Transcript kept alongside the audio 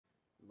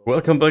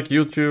Welcome back,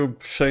 YouTube.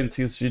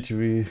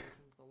 ShaneTSGTV.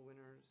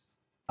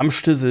 I'm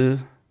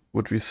Stizzle,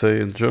 what we say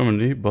in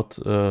Germany, but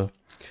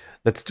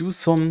let's do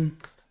some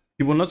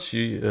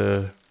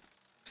Fibonacci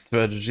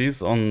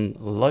strategies on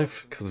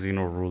live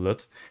casino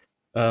roulette.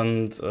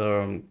 And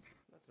the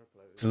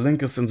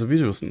link is in the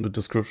videos in the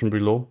description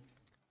below.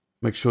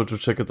 Make sure to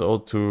check it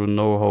out to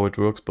know how it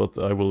works, but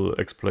I will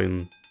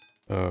explain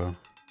the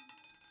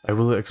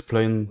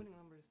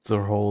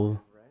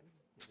whole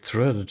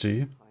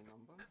strategy.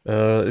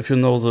 If you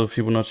know the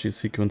Fibonacci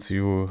sequence,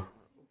 you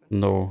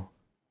know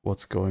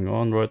what's going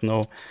on right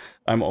now.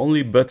 I'm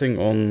only betting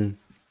on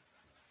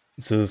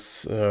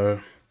this, how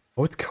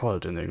it's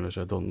called in English,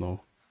 I don't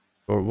know.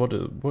 Or what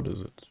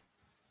is it?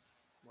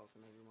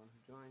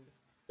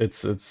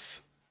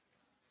 It's,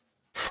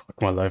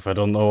 fuck my life, I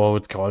don't know how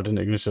it's called in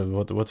English,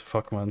 what the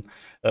fuck, man.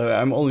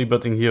 I'm only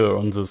betting here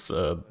on this,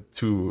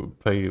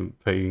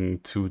 paying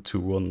 2 to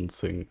 1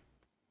 thing.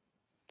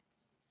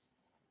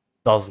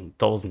 Thousand.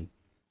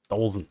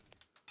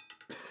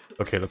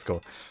 Okay, let's go.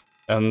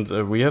 And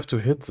we have to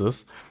hit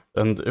this,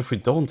 and if we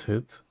don't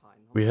hit,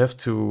 we have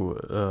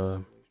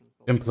to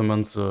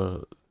implement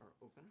the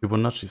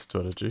Fibonacci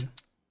strategy.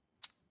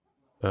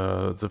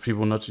 The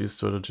Fibonacci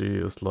strategy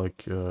is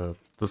like, the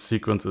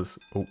sequence is...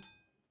 Oh!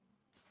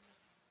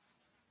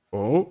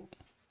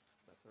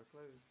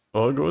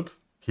 Oh, good.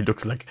 He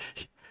looks like...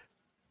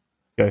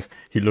 Guys,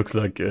 he looks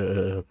like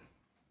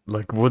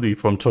Woody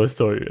from Toy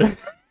Story.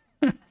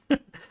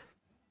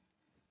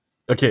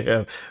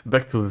 Okay,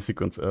 back to the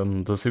sequence.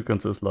 The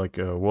sequence is like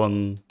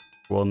 1,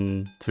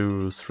 1,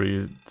 2,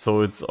 3.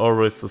 So it's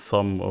always the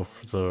sum of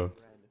the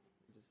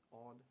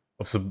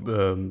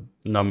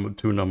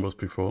two numbers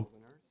before.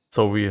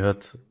 So we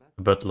had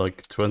bet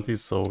like 20,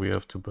 so we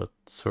have to bet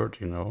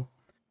 30 now.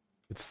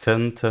 It's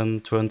 10,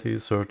 10, 20,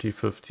 30,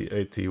 50,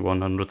 80,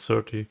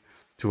 130,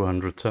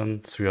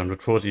 210,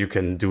 340. You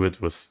can do it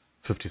with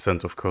 50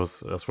 cents, of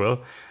course, as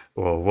well,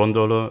 or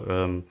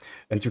 $1.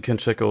 And you can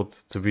check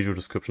out the video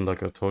description,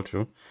 like I told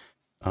you.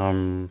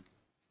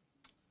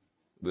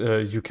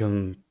 You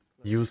can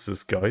use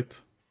this guide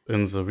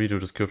in the video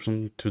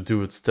description to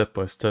do it step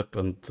by step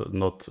and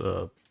not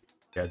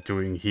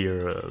doing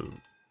here.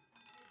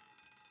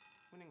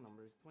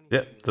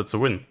 Yeah, that's a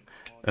win.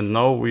 And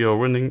now we are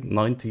winning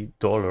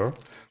 $90.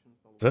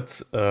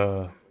 That's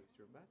a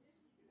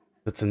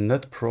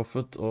net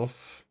profit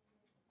of,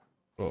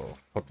 oh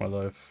fuck my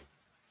life,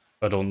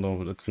 I don't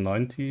know, it's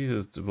 90.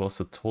 It was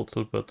a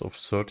total bet of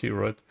 30,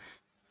 right?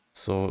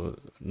 So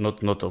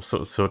not of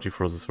 30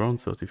 for this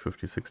round, 30,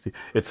 50, 60.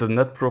 It's a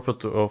net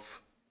profit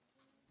of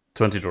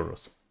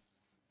 $20.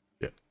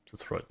 Yeah,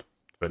 that's right.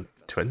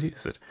 20?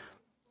 Is it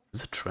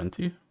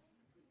 20?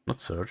 Not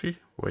 30?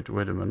 Wait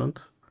a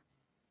minute.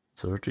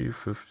 30,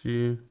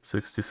 50,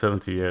 60,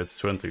 70. Yeah, it's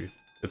 20.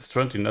 It's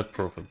 20 net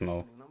profit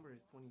now.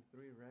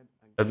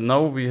 And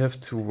now we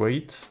have to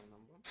wait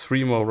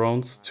 3 more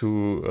rounds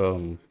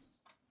to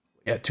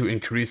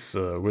increase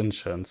win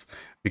chance.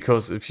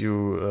 Because if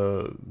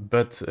you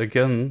bet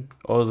again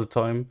all the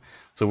time,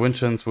 the win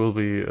chance will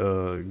be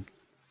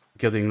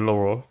getting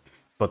lower.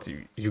 But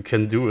you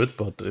can do it,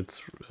 but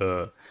it's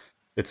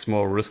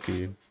more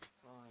risky.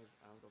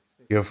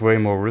 You have way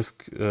more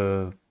risk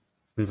in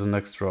the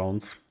next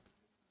rounds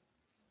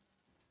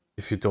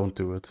if you don't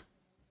do it.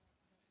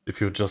 If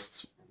you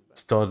just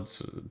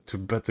start to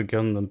bet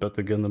again and bet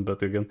again and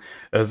bet again.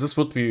 This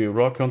would be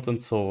raw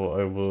content, so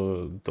I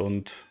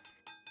don't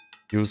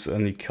use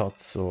any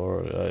cuts,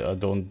 or I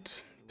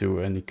don't do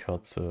any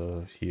cuts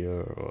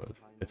here. Or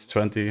it's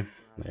 20.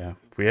 Yeah,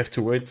 we have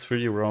to wait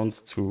 3 rounds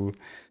to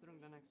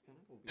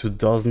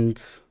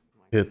doesn't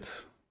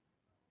hit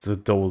the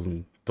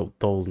dozen.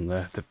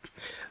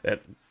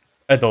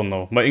 I don't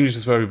know. My English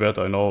is very bad,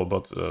 I know,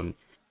 but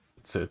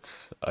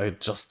I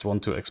just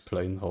want to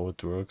explain how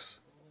it works.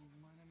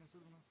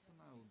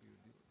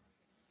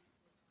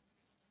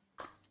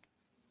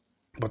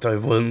 But I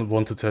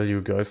want to tell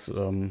you guys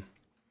and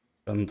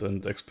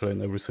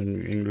explain everything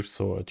in English,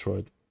 so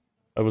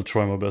I will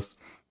try my best.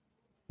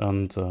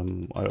 And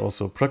I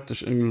also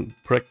practice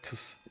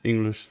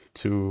English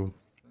to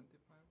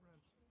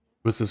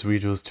with these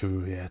videos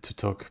to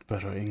talk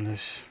better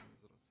English,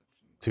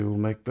 to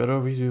make better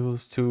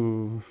videos,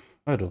 to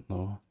I don't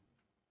know.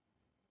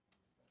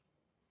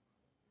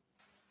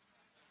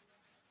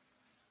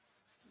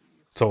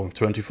 So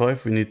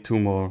 25, we need 2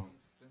 more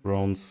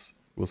rounds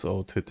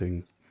without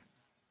hitting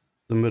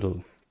the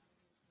middle.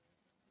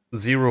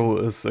 0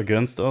 is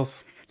against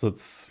us.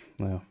 That's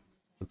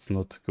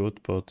not good,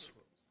 but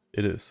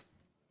it is.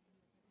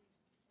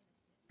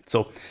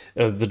 So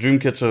the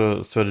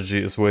Dreamcatcher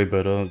strategy is way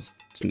better.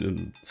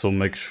 So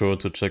make sure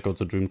to check out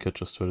the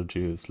Dreamcatcher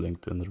strategy. It's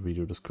linked in the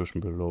video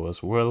description below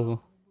as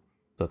well.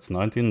 That's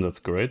 19. That's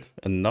great.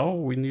 And now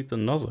we need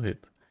another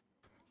hit,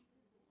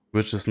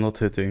 which is not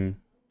hitting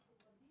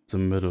the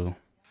middle.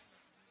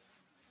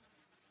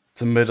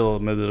 The middle,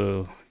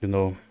 you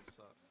know.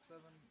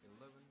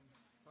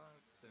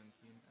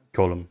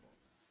 Column.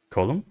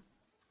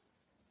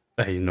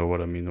 You know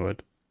what I mean,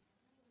 right?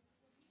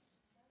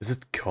 Is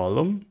it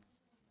column?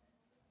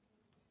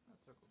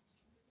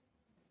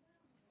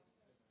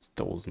 It's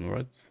dozen,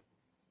 right?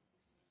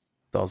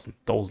 Dozen.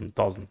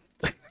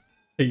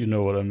 You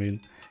know what I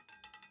mean.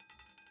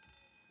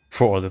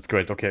 4, that's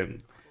great. Okay,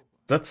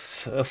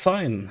 that's a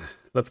sign.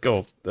 Let's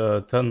go.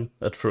 10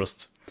 at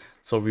first.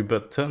 So we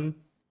bet 10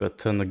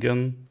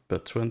 again,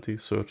 bet 20,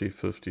 30,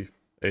 50,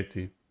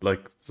 80,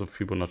 like the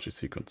Fibonacci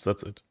sequence.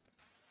 That's it.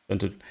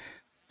 And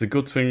the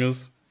good thing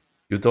is,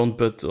 you don't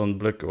bet on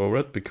black or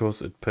red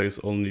because it pays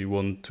only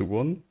 1 to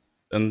 1,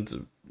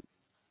 and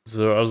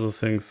the other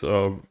things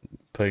are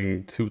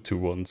paying 2 to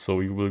 1, so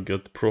you will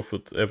get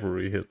profit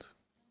every hit.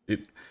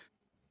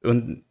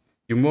 And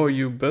the more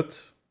you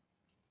bet...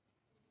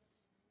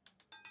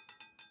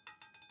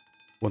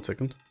 1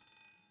 second.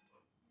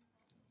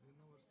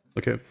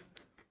 Okay,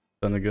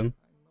 then again.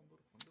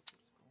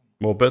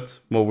 More bet,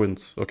 more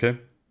wins, okay?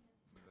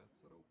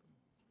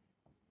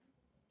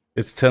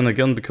 It's 10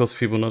 again because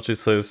Fibonacci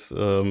says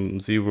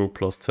 0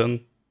 plus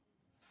 10.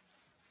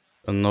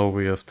 And now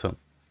we have 10.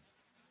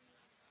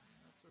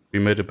 We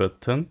made a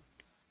bet 10.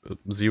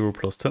 0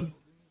 plus 10.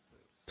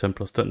 10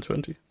 plus 10,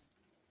 20.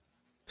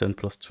 10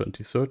 plus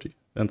 20, 30.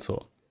 And so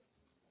on.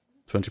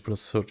 20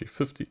 plus 30,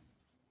 50.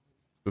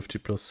 50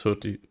 plus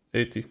 30,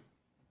 80.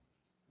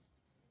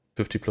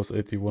 50 plus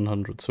 80,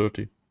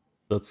 130.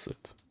 That's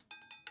it.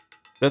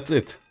 That's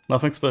it.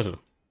 Nothing special,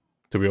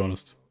 to be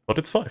honest. But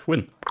it's 5,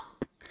 win.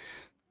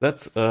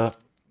 That's a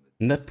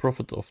net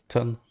profit of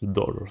 $10.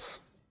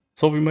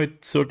 So we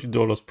made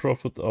 $30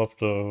 profit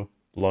after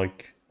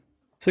like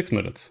 6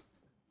 minutes.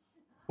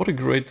 What a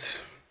great...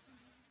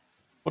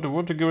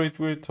 What a great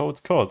way how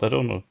it's called, I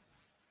don't know.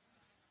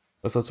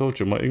 As I told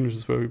you, my English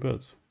is very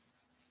bad.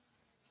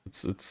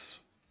 It's...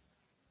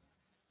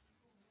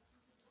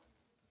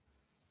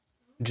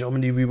 In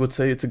Germany we would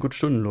say it's a good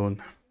Stundenlohn.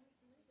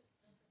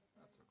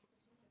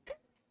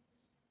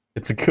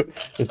 It's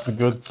a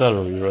good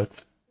salary, right?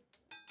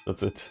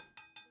 That's it.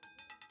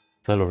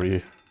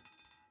 Salary.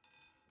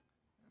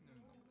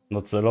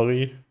 Not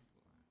salary.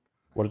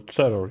 What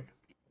salary?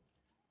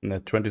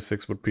 Net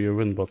 26 would be a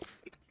win, but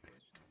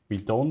we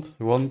don't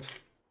want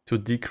to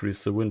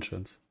decrease the win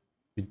chance.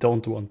 We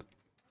don't want.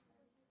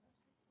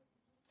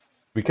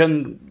 We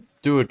can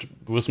do it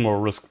with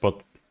more risk,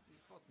 but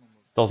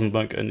doesn't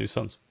make any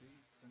sense.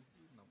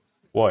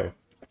 Why?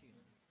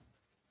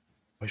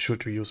 Why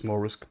should we use more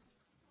risk?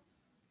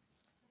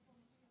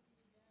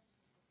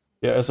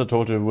 Yeah, as I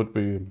told you, it would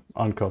be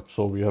uncut,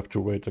 so we have to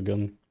wait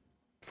again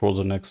for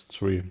the next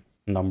 3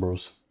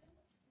 numbers.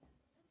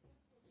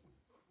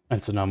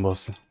 And the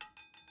numbers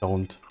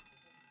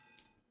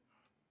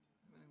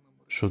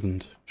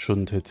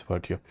shouldn't hit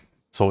right here.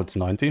 So it's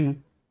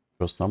 19,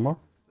 first number.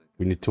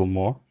 We need 2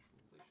 more.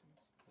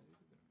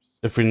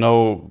 If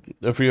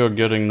we are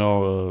getting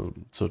now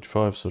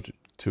 35,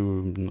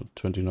 32,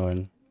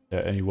 29, yeah,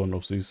 any one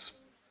of these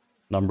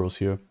numbers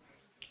here,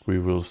 we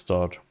will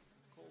start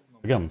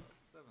again.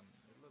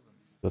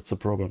 That's the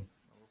problem.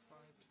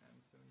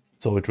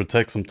 So it will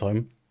take some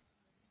time,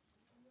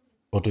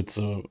 but it's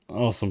an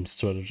awesome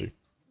strategy.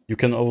 You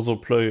can also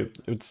play,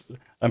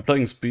 I'm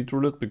playing speed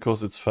roulette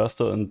because it's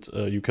faster, and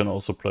you can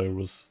also play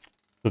with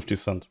 50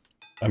 cent.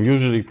 I'm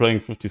usually playing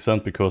 50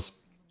 cent because,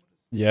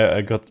 yeah,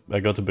 I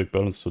got a big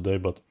balance today,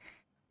 but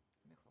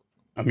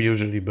I'm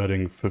usually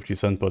betting 50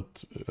 cent,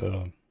 but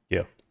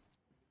yeah.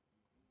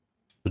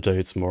 Today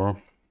it's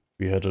more.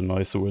 We had a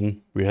nice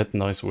win. We had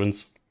nice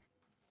wins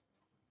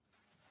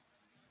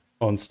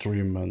on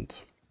stream and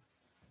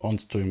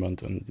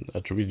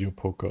at video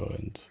poker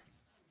and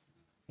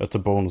at the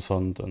bonus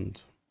hunt and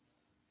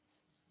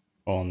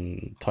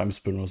on time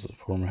spinners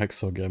from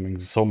Hexa Gaming.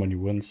 So many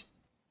wins.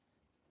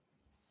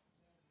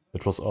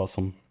 It was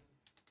awesome.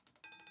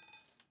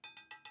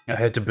 I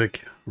had a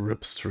big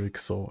rip streak,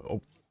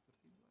 so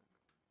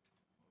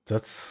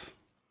that's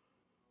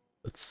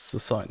a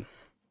sign.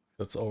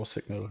 That's our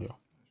signal here.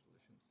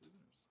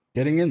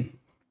 Getting in.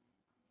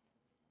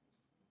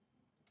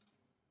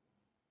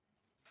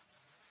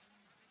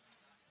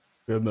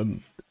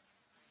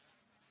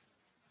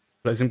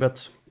 Placing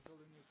bets.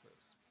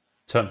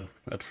 10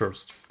 at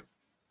first.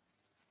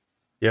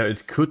 Yeah,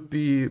 it could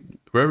be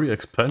very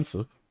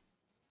expensive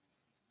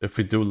if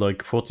we do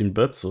like 14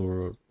 bets,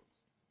 or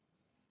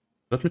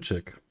let me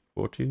check.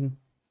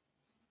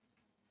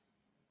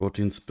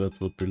 14's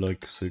bet would be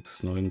like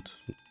 6, 9,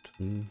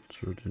 10,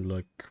 13,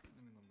 like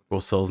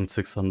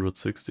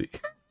 4,660.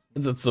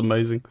 That's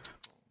amazing.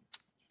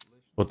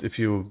 But if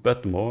you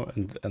bet more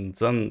and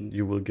then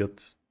you will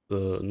get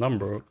the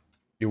number,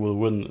 you will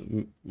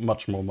win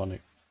much more money.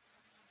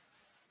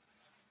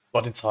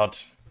 But it's hard.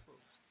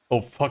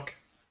 Oh fuck.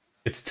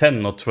 It's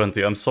 10, not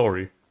 20, I'm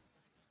sorry.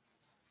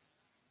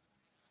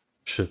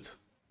 Shit.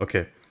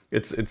 Okay.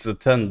 It's a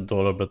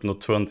 $10 bet,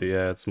 not 20.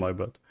 Yeah, it's my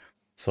bet.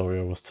 Sorry,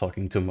 I was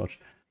talking too much.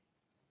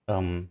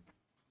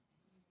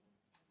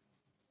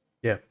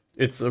 Yeah,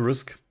 it's a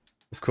risk,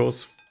 of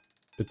course.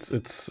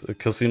 It's a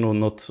casino,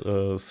 not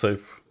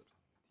safe.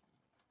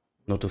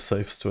 Not a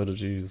safe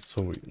strategy,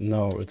 so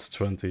now it's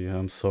 20.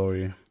 I'm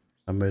sorry,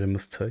 I made a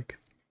mistake.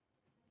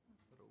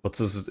 But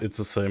it's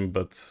the same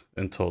bet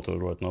in total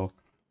right now.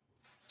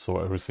 So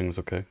everything is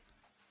okay.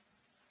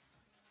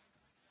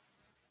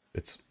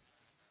 It's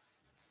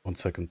 1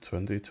 second,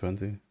 20,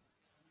 20.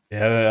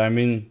 Yeah, I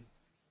mean,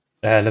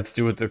 let's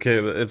do it. Okay,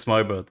 it's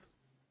my bad.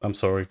 I'm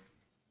sorry.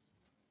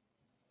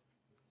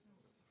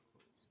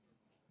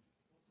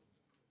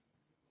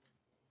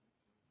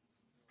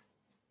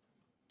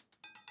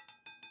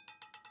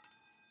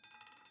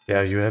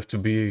 Yeah, you have to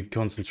be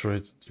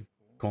concentrate,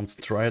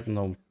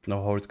 know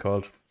how it's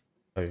called.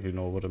 You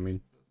know what I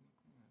mean.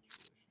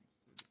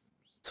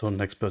 So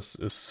next bet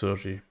is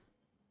 30.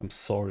 I'm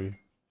sorry.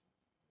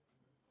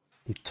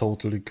 I'm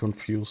totally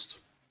confused.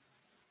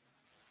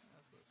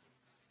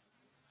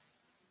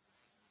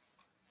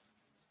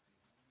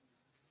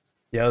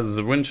 Yeah,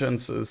 the win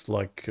chance is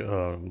like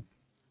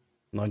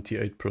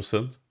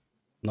 98%.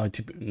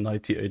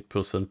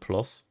 98%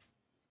 plus.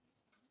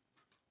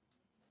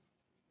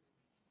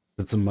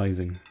 That's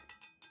amazing.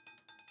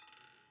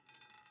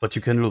 But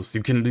you can lose.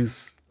 You can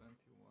lose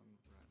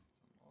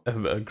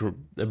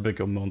a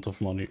big amount of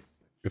money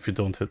if you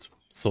don't hit.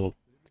 So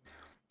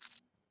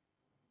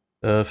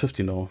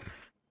 50 now.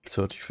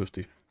 30,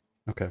 50.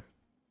 Okay.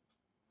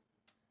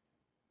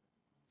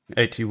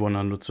 80,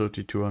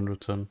 130,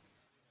 210.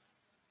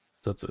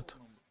 That's it.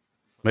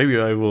 Maybe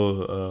I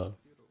will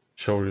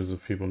show you the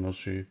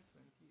Fibonacci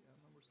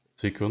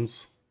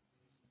sequence.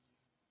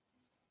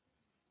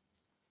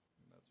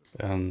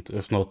 And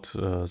if not,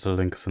 the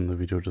link is in the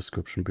video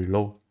description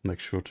below. Make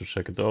sure to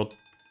check it out.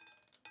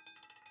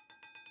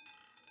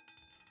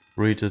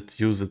 Read it,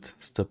 use it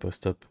step by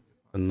step.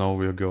 And now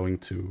we are going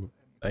to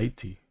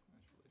 80.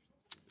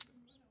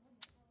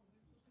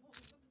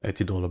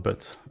 $80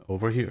 bet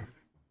over here.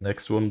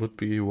 Next one would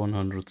be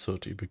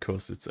 130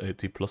 because it's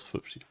 80 plus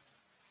 50.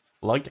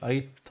 Like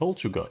I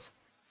told you guys.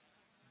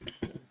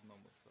 Numbers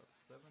are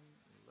 7,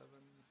 11,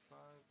 5,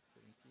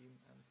 17,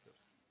 and 30.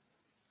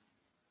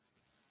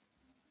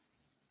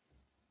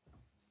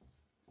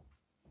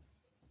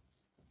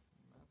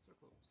 Mats are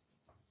closed.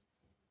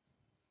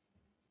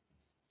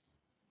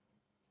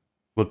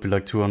 Would be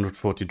like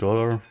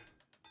 $240.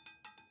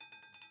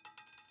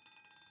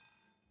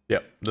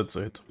 Yeah, that's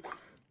it.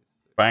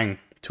 Bang,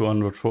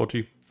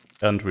 240.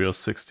 And we are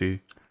 60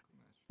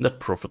 net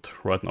profit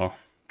right now.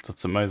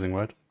 That's amazing,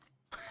 right?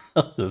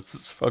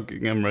 That's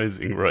fucking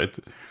amazing, right?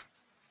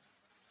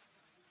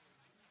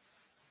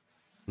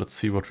 Let's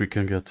see what we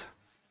can get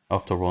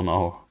after 1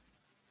 hour.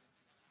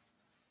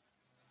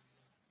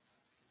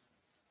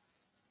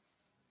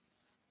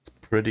 It's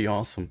pretty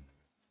awesome.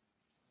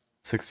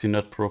 60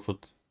 net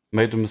profit.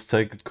 Made a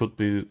mistake, it could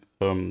be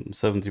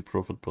 70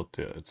 profit, but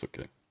yeah, it's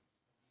okay.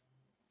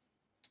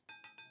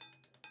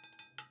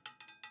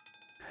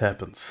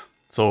 Happens.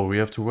 So we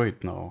have to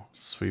wait now.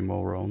 3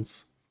 more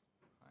rounds.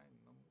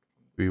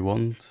 We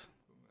want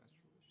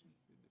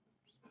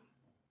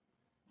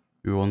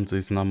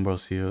these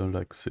numbers here,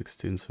 like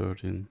 16,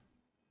 13.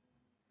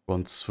 We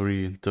want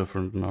 3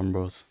 different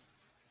numbers.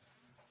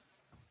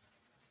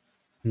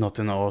 Not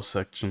in our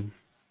section.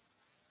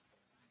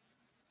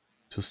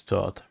 To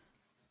start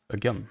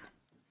again.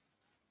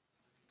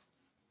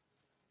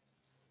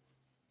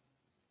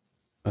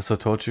 As I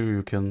told you,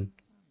 you can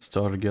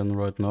start again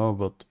right now,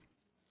 but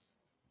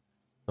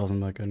doesn't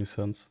make any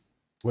sense.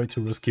 Way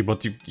too risky,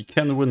 but you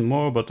can win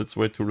more, but it's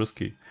way too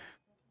risky.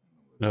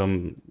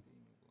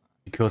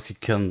 Because you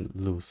can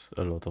lose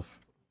a lot of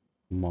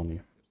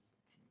money.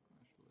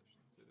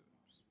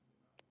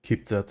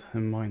 Keep that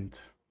in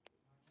mind.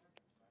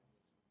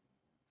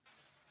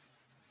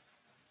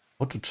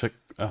 How to check?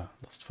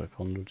 Last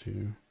 500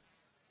 here.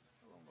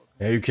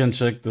 Yeah, you can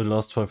check the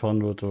last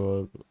 500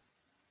 or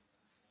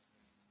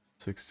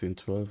 16,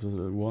 12.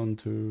 1,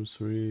 2,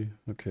 3.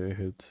 Okay,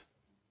 hit.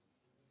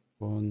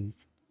 1,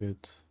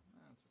 hit.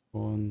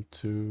 1,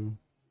 2,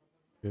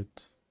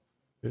 hit.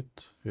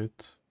 Hit,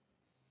 hit.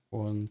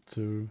 1,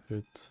 2,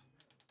 hit.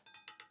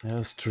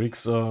 Yeah,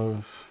 streaks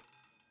are...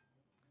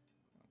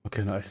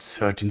 Okay, no, it's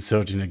 13,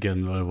 13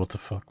 again. Well, what the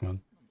fuck,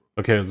 man.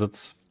 Okay,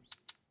 that's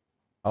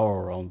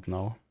our round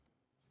now.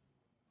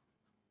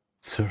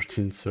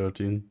 13,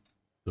 13.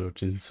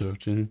 13,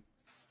 13.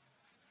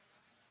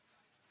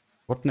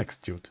 What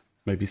next, dude?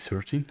 Maybe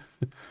 13?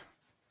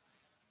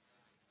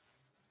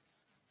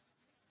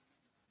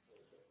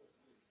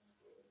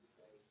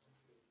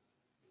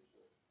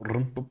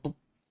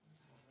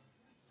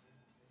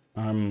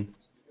 The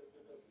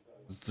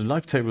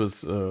live table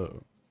is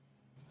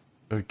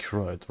very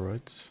quiet,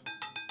 right?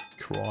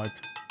 Quiet.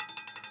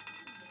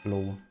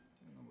 Low.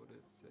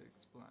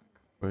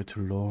 Way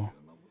too low.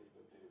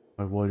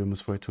 My volume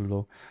is way too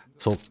low.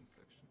 So,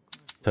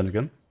 10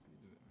 again.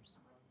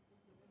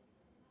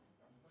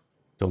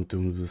 Don't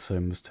do the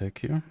same mistake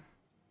here.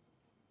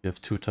 You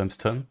have 2 times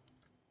 10.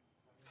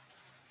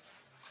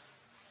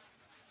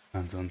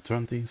 And then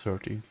 20,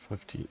 30,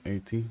 50,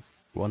 80,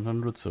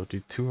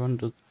 130,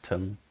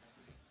 210,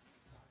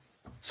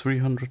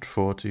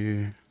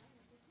 340,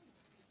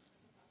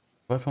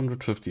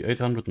 550,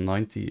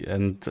 890,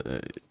 and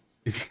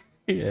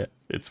yeah,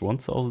 it's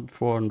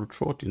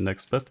 1440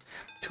 next bet,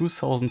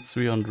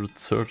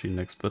 2330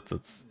 next bet.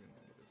 That's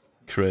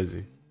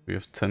crazy. We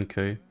have 10k.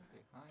 Okay,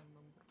 high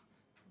number.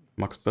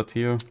 Max bet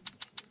here.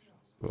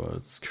 Well,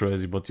 it's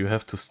crazy, but you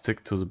have to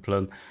stick to the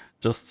plan.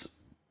 Just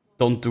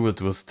don't do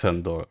it with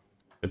 $10.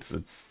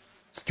 It's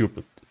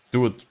stupid.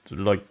 Do it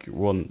like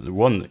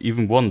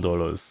even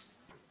 $1 is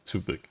too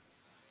big.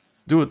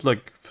 Do it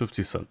like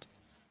 50 cent.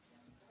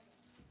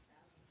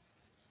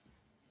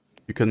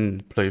 You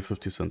can play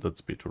 50 cent at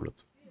speed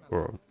roulette.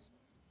 Or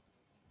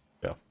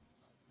yeah.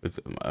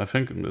 I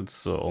think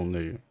it's the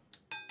only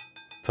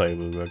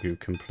table where you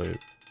can play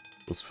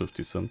with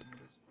 50 cent.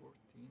 There's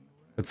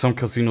 14 At some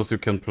casinos you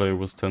can play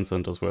with 10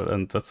 cent as well,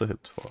 and that's a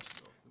hit for us.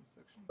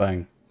 section.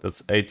 Bang.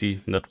 That's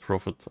 80 net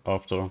profit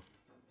after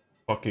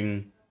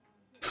fucking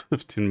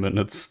 15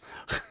 minutes.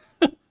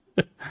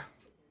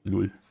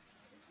 Lul. Match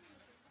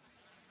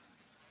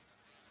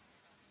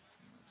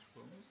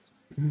closed.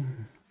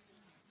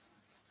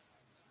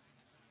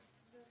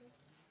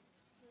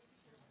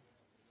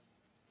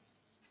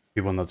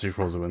 Fibonacci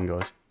for the win,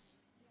 guys.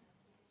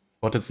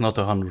 But it's not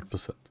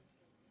 100%.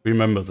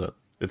 Remember that.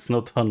 It's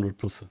not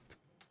 100%.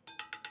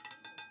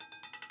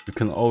 You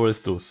can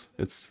always lose.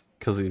 It's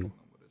casino.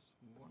 Number is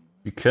 1.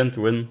 You can't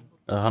win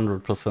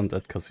 100%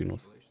 at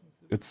casinos.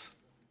 It's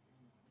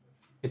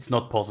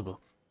not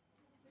possible.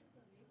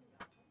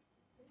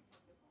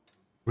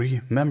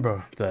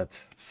 Remember that.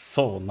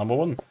 So, number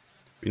 1.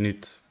 We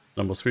need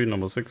number 3,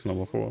 number 6,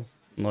 number 4,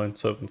 9,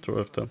 7,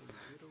 12, 10.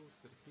 0,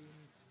 13,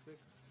 6,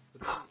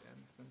 3,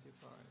 and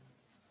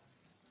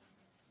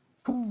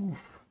 25.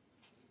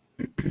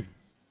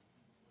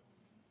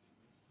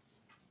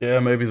 Yeah,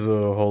 maybe this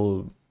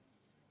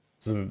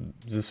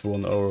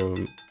 1 hour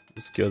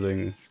is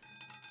getting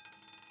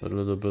a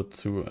little bit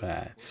too.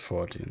 It's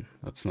 14.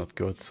 That's not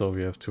good. So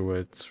we have to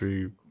wait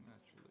 3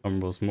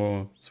 numbers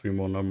more, 3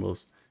 more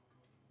numbers.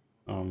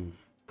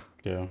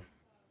 Yeah.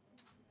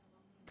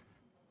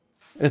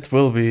 It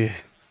will be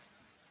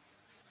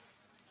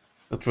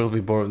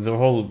boring.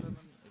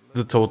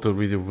 The total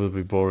video will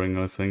be boring,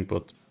 I think,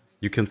 but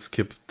you can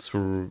skip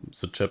through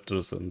the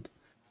chapters and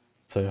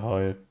say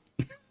hi.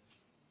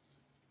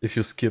 If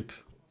you skip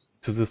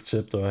to this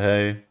chapter,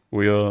 hey,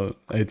 we are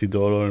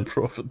 $80 in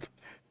profit,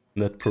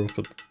 net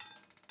profit.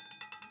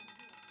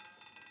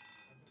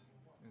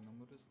 The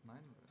number is 9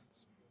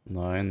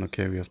 reds. 9,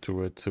 okay, we have to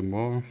wait 2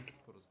 more.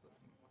 First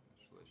dozen.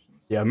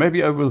 Congratulations. Yeah,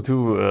 maybe I will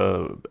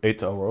do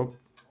 8 hour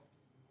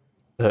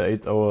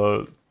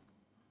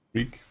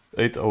week,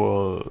 8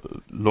 hour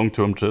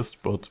long-term test,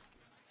 but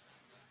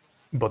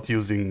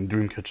using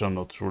Dreamcatcher,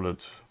 not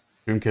Roulette.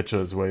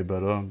 Dreamcatcher is way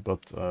better,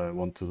 but I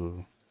want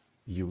to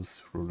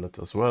use Roulette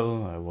as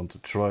well. I want to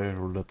try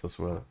Roulette as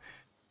well.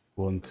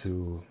 Want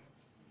to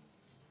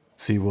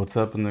see what's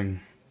happening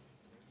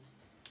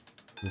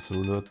with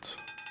Roulette.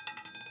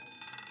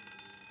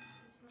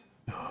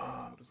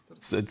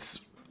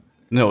 It's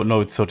no,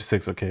 it's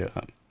 36. Okay,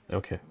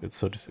 okay, it's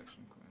 36.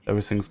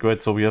 Everything's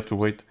great. So we have to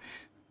wait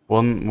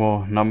 1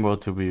 more number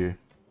to be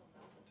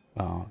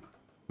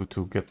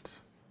to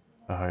get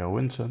a higher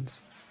win chance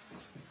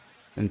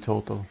in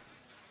total.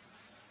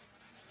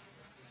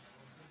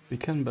 We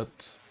can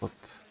bet, but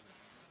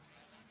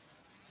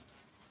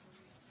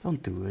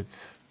don't do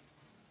it.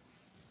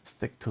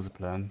 Stick to the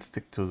plan,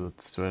 stick to the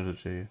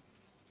strategy.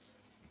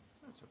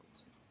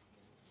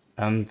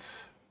 And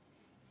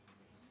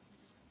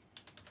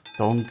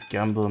don't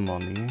gamble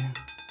money.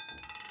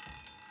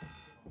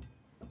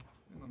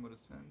 Number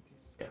is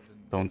 27.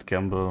 Don't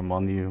gamble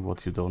money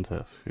what you don't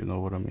have, you know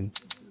what I mean?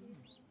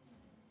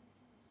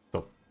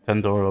 So,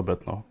 $10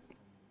 bet now.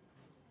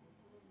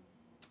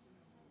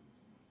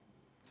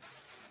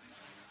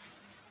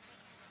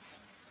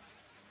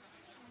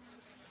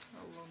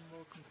 How long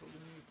more control the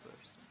new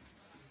players?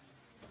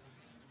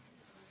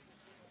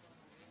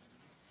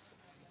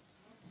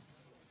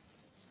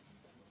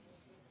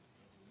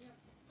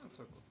 That's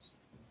so close.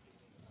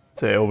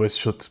 They always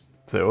should.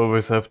 They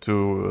always have to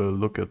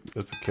look at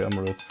the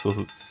camera. It's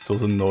so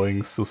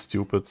annoying, so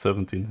stupid.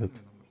 17 hit. Number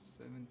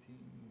 17.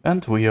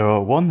 And we are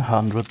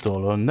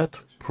 $100 net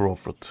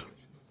profit.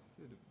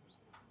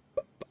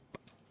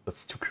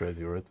 That's too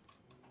crazy, right?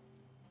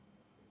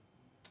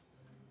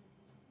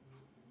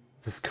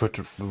 This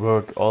could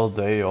work all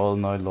day, all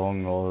night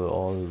long,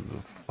 all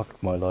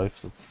fuck my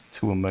life. That's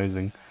too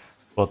amazing.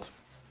 But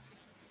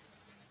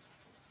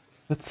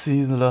let's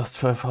see the last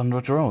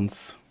 500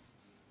 rounds.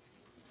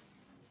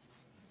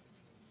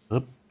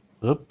 Rip,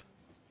 rip,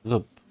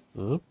 rip,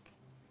 rip,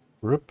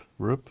 rip,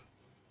 rip.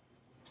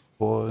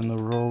 4 in a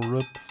row,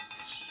 rip.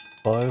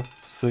 5,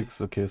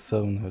 6, okay,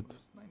 7 hit.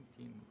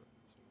 19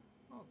 reds.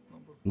 Oh,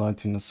 number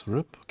 19 is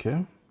rip,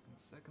 okay.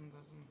 second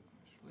dozen.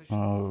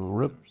 Congratulations.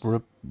 Rip,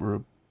 rip,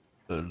 rip.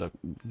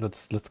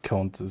 Let's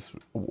count this.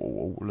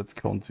 Whoa, let's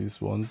count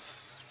these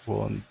ones.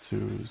 1,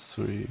 2,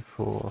 3,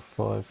 4,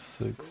 5,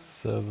 6,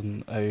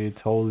 7, 8.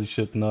 Holy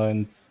shit,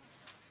 9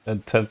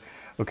 and 10.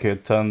 Okay,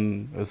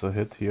 10 is a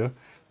hit here,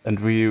 and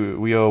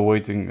we are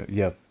waiting.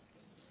 Yeah,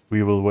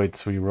 we will wait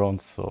 3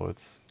 rounds, so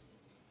it's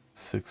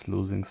 6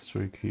 losing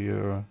streak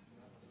here.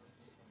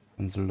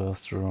 And the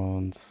last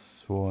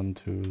rounds 1,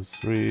 2,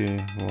 3.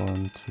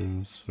 1,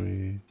 2,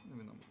 3.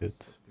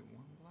 Hit.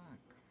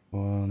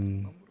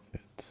 One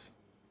hit.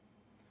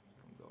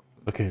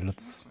 Okay,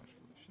 let's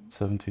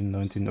 17,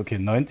 19. Okay,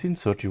 19,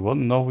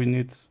 31. Now we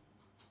need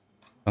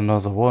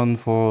another 1,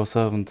 4,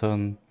 7,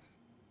 10.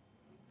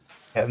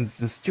 And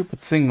the stupid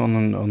thing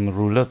on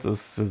roulette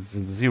is the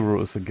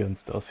 0 is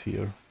against us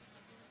here.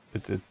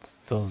 It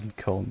doesn't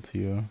count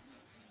here.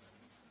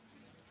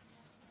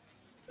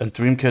 And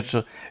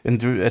Dreamcatcher,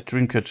 at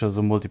Dreamcatcher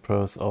the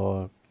multiplayers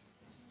are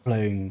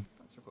playing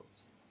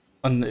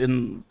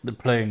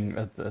playing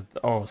at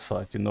our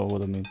side, you know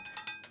what I mean?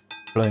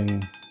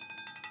 Playing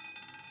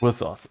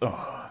with us.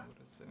 Oh,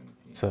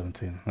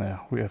 17. Yeah,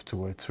 we have to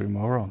wait 3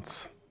 more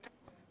rounds.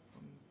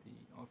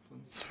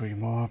 3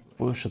 more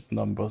bullshit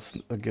numbers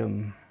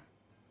again.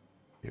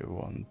 Here,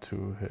 1,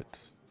 2, hit.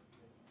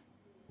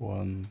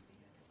 1,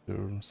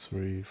 2,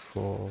 3,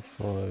 4,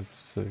 5,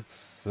 6,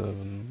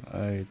 7,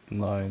 8,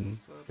 9,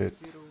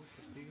 hit.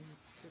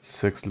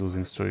 6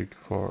 losing streak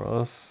for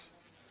us.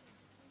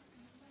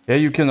 Yeah,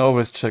 you can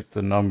always check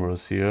the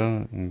numbers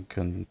here. You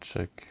can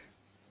check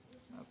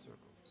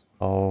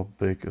how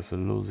big is a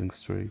losing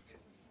streak.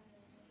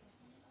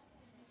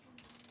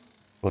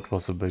 What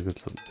was the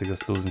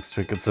biggest losing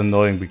streak? It's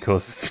annoying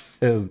because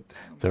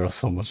there are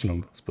so much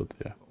numbers, but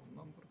yeah.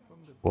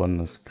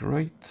 1 is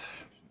great.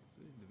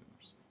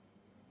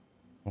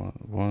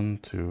 1,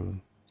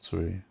 2,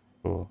 3,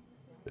 4,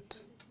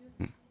 hit.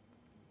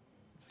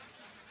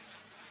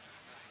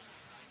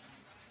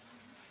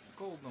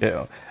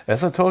 Yeah,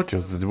 as I told you,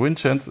 the win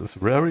chance is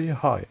very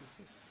high.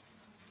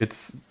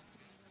 It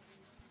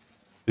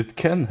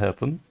can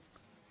happen.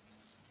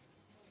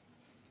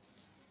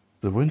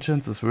 The win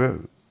chance is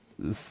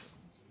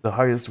the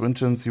highest win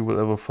chance you will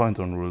ever find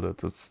on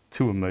Roulette. It's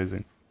too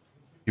amazing.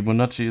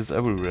 Fibonacci is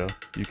everywhere.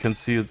 You can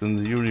see it in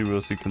the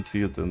universe, you can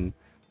see it in,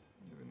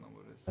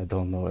 I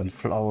don't know, in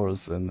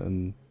flowers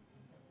and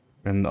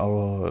in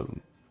our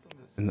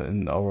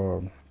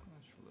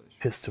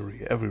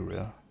history,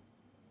 everywhere.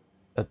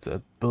 At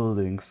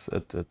buildings,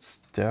 at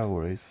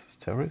stairways,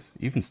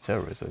 even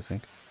stairways, I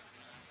think.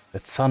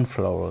 At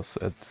sunflowers,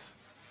 it's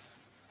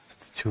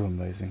too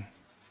amazing.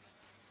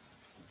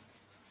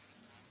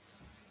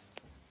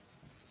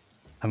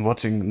 I'm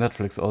watching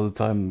Netflix all the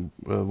time,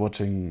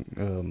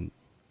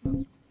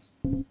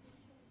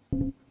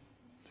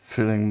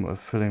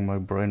 filling my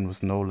brain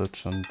with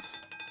knowledge and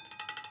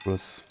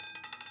with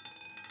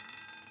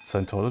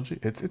Scientology.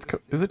 Is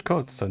it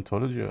called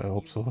Scientology? I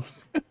hope so.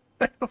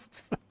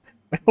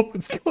 I hope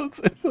it's called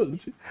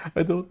Scientology.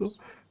 I don't know.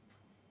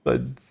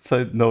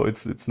 No,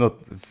 it's not.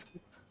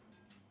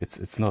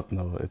 It's not.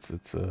 No, it's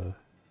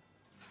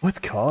what's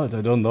it called?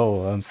 I don't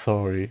know. I'm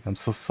sorry. I'm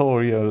so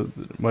sorry.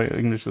 My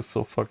English is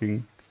so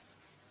fucking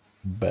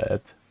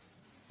bad.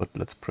 But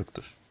let's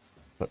practice.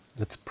 What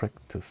the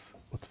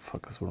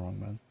fuck is wrong,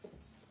 man?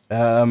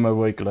 I'm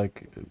awake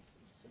like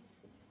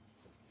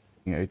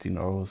 18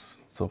 hours,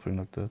 something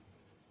like that.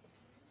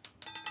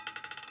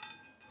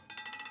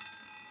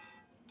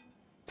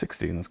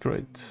 16 is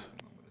great.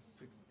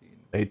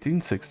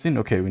 18, 16.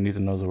 Okay, we need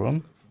another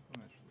one.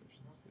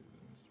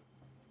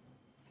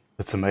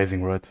 That's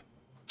amazing, right?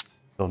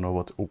 Don't know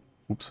what. Oh,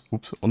 oops.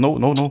 Oh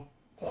no.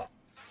 Oh,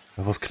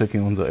 I was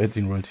clicking on the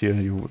 18 right here.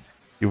 You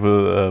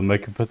will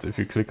make a bet if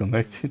you click on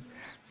 18.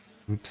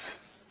 Oops.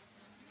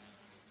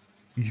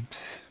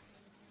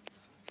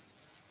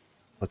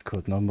 What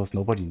code numbers?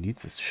 Nobody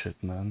needs this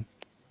shit, man.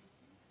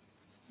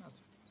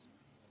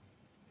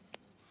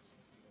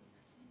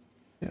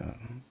 Yeah.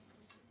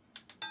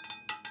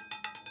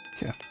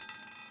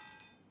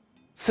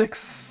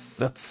 6.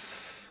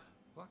 That's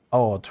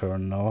our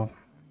turn now.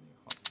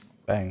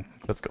 Bang.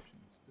 Let's go.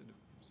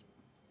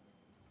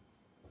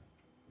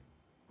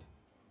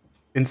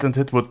 Instant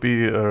hit would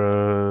be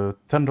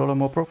 $10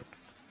 more profit,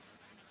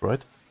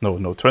 right?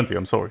 No, 20.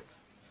 I'm sorry.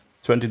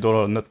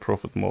 $20 net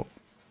profit more.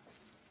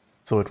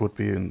 So it would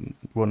be in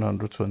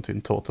 120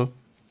 in total.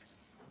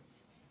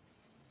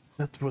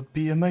 That would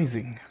be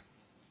amazing.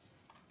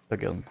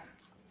 Again.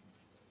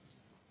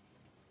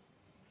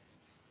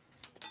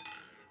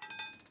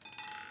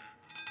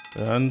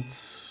 And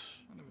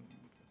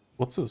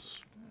what's this?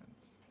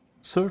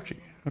 30.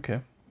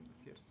 Okay.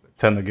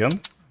 10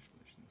 again.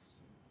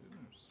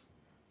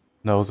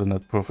 Now the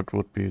net profit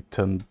would be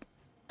 $10.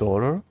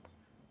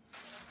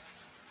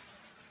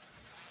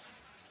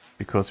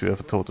 Because we have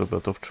a total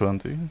bet of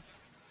 20.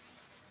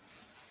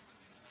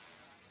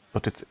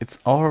 But it's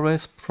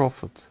always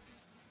profit.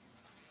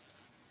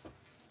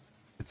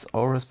 It's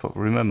always profit.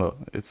 Remember,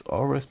 it's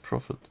always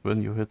profit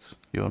when you hit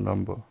your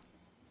number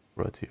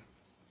right here.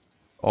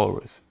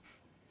 Always.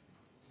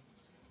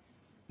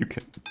 You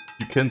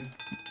can't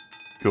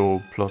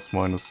go plus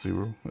minus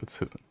 0. It's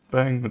hit.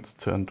 Bang, it's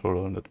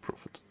 $10 net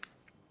profit.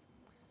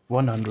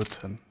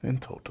 110 in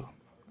total.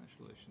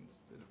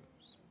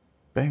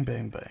 Bang,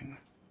 bang, bang.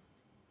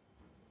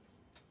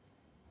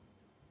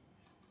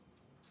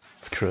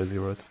 It's crazy,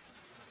 right?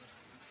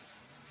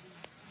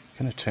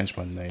 Can I change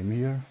my name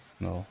here?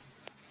 No.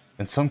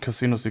 In some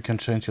casinos you can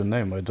change your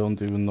name. I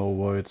don't even know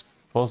why it's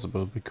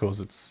possible, because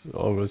it's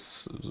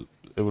always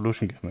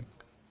evolution gaming.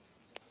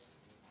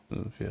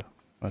 Yeah,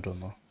 I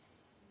don't know.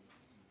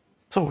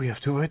 So we have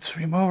to wait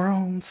 3 more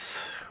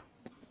rounds.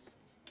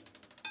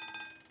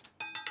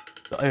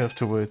 I have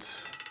to wait.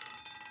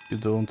 You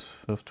don't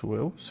have to wait.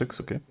 Oh, 6,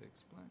 okay.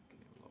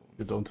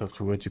 You don't have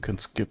to wait, you can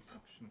skip.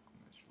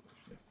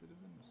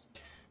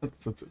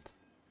 That's it.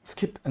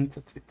 Skip and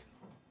that's it.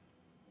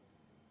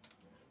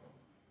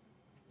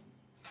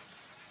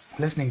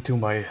 Listening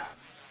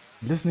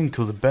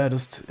to the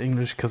baddest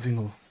English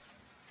casino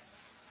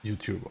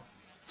YouTuber,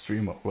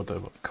 streamer,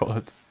 whatever. Call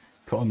it.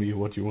 Call me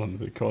what you want.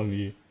 They call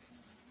me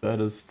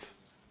baddest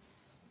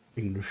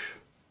English.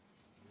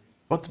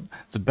 What?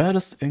 The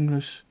baddest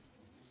English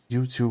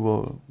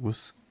YouTuber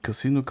with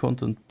casino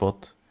content,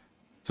 but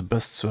the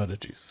best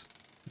strategies.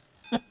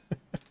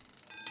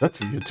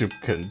 That's a YouTube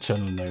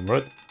channel name,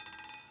 right?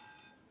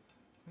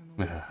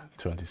 Yeah,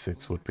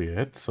 26 would be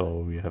it, so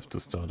we have to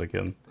start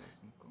again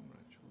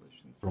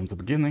from the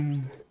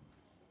beginning.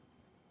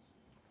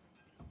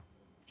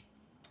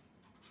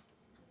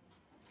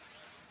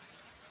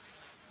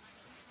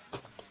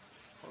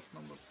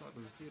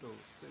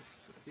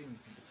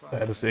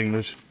 Baddest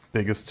English,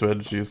 biggest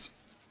strategies,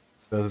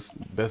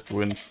 best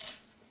wins.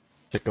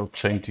 Check out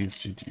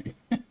ShaneTSGTV.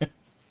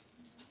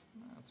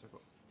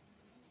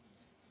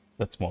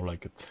 That's more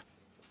like it.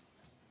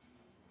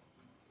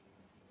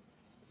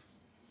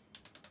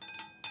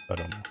 I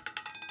don't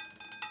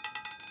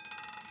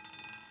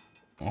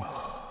know.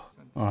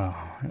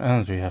 Oh,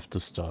 and we have to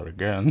start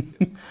again.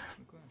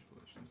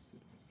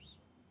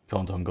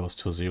 Countdown goes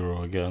to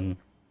 0 again.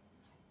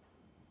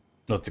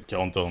 Not the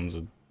countdown,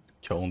 the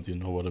count, you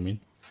know what I mean?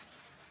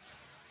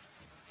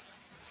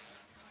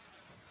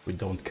 We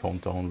don't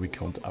count down, we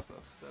count up.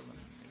 7,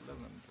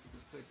 11,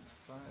 26,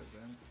 5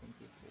 and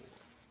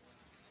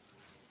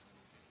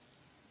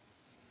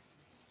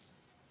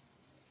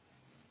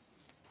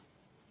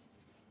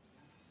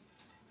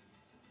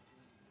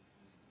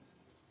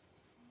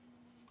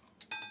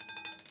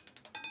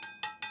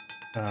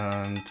 24.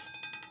 And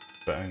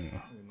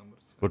bang,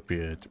 would be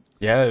it.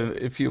 Yeah,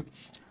 if you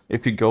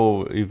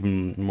go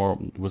even more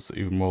with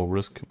even more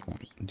risk,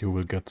 you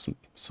will get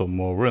some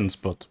more wins.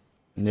 But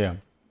yeah,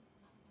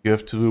 you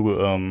have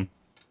to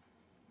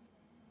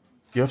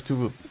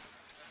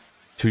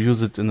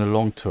use it in a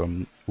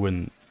long-term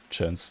win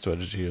chance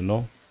strategy, you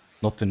know,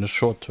 not in a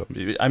short term.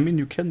 I mean,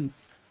 you can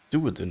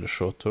do it in the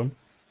short term,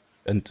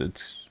 and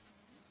it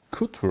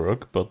could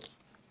work, but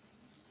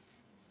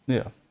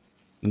yeah.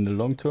 In the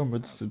long term,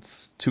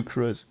 it's too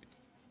crazy.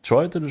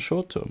 Try it in the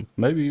short term.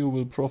 Maybe you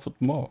will profit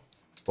more,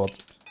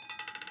 but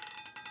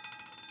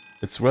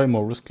it's way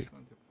more risky.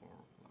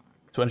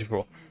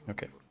 24.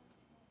 Okay.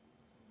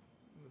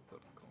 The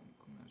third column,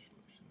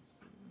 congratulations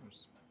to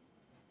winners.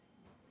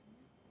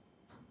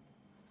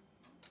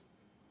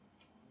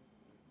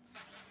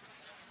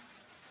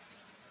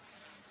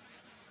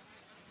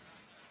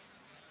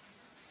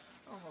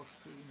 Almost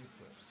 2 unit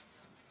players.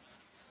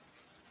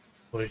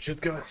 Holy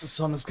shit, guys, the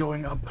sun is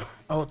going up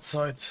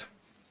outside.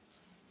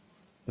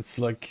 It's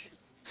like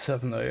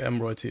 7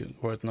 AM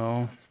right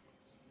now.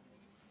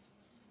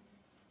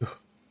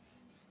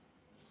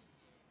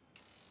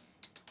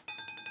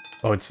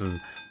 Oh, the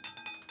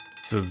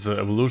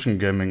Evolution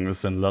Gaming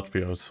is in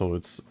Latvia, so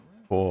it's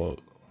for,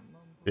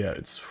 yeah,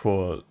 it's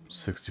for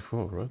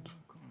 64, right?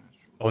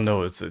 Oh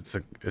no, it's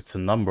a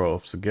number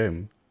of the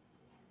game.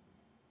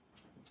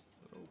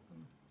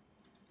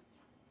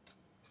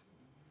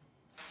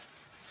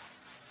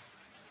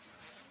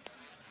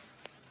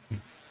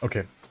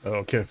 Okay,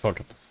 okay, fuck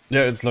it.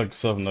 Yeah, it's like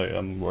 7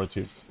 AM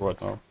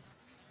right now.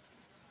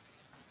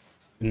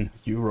 In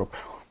Europe.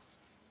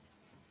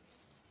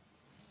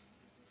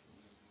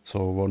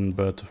 So 1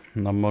 bad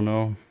number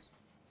now.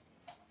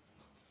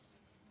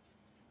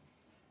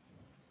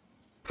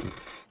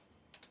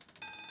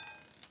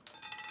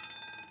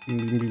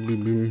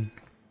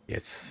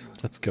 Yes,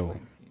 let's go.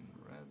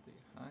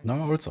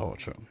 Now it's our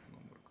turn.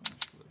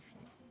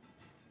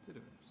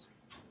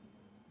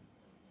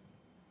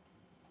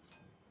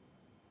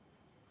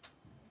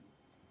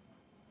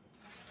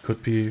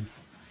 Could be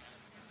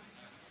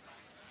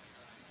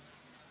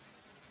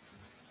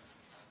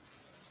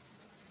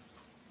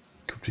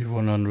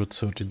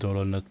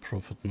 $130 net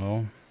profit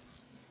now.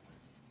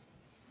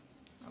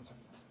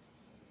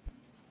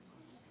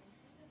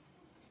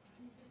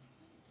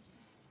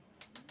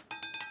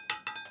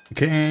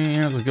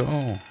 Okay, let's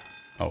go.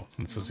 Oh,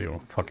 it's a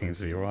 0. Fucking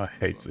 0. I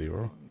hate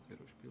 0.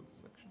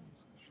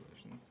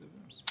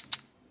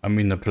 I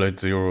mean, I played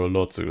 0 a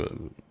lot,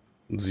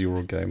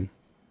 0 game.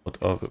 But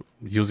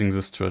using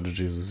this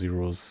strategy, the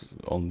 0 is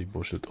only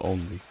bullshit.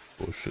 Only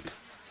bullshit.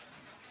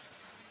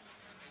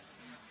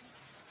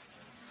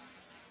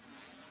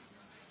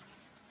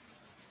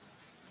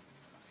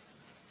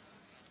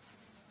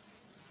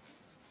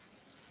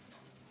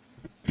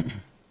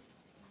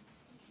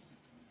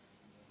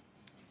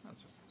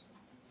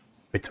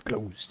 It's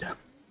closed.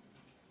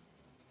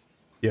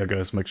 Yeah,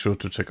 guys, make sure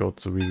to check out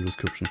the video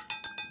description.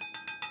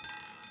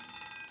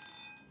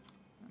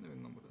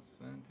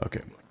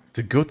 Okay.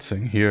 The good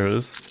thing here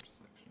is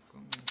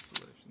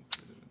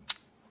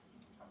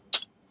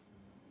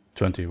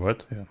 20,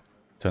 right? Yeah.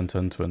 10,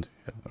 10, 20.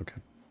 Yeah, okay.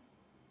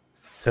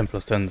 10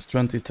 plus 10 is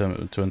 20,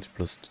 20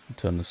 plus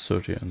 10 is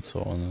 30, and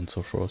so on and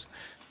so forth.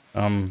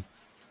 The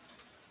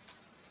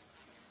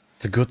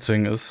good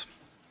thing is,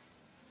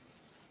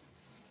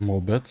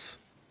 more bets,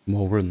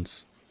 more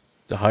wins.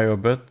 The higher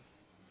bet,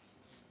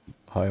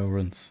 higher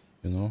wins,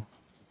 you know?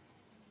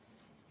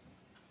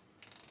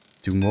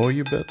 Do more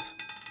you bet?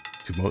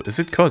 Do more, is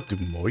it called do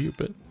more you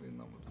bet?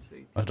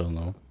 I don't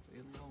know.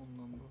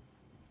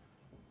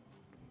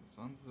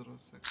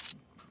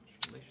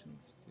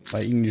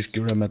 My English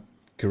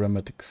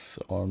grammatics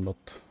are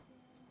not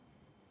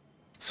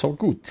so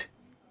good.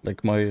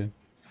 Like my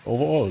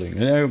overall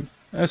English.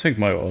 I think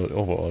my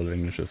overall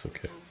English is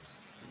okay.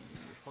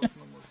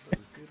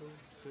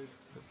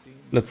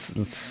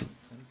 let's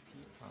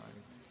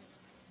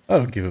I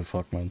don't give a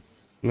fuck, man.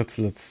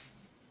 Let's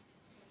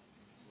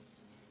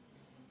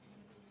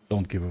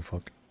don't give a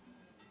fuck.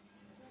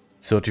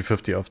 30,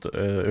 50 after,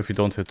 if you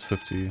don't hit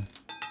 50.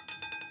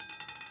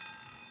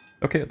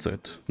 Okay, it's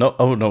it. No,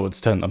 oh no,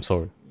 it's 10, I'm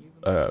sorry.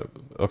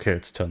 Okay,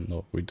 it's 10,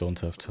 no, we don't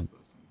have 10.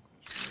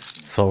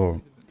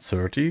 So,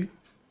 30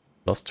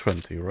 plus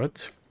 20,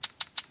 right?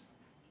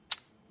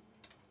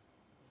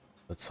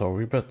 That's how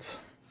we bet.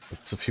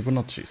 It's a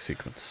Fibonacci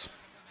sequence.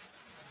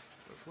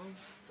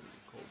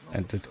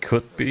 And it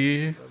could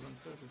be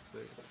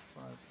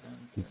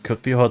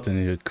hot in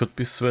here, it could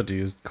be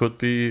sweaty, it could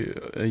be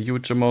a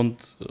huge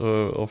amount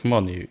of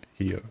money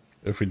here,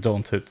 if we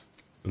don't hit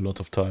a lot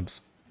of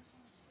times.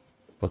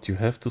 But you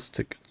have to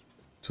stick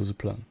to the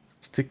plan.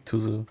 Stick to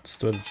the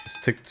strategy,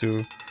 stick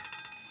to...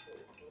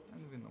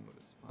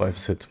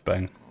 5's hit,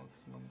 bang.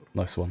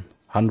 Nice one.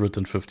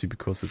 150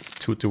 because it's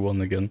 2 to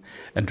 1 again.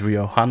 And we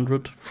are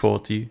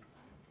 140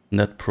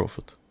 net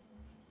profit.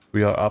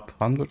 We are up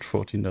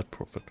 140 net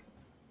profit.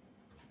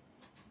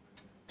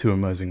 Too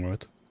amazing,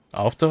 right?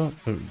 After,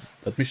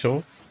 let me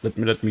show, let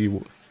me let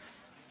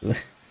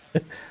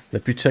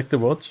me check the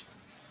watch.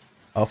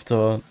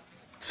 After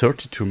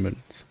 32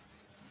 minutes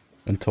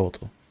in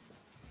total.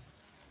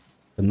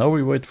 And now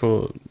we wait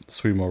for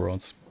 3 more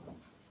rounds.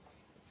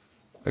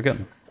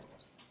 Again.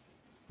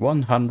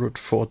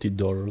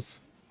 $140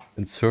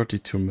 in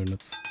 32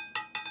 minutes.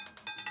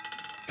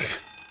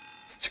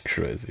 It's too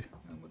crazy.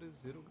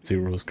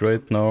 0 is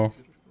great now.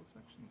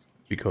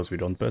 Because we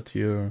don't bet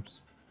here.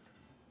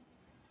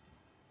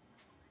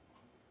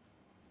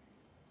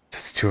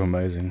 That's too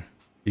amazing.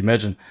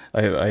 Imagine,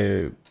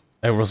 I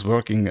was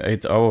working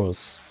 8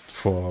 hours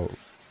for...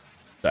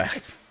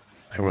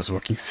 I was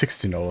working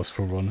 16 hours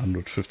for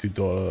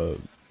 $150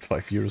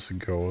 5 years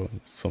ago,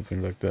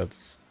 something like that.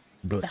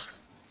 Blech.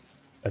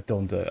 I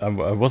don't... I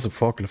was a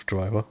forklift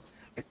driver.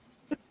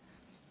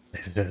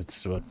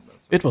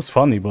 It was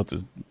funny, but...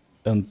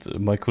 and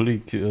my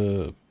colleague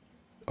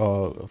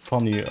are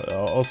funny,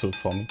 are also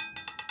funny.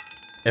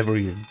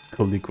 Every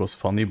colleague was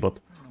funny, but...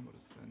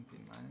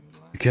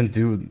 you can't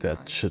do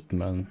that shit,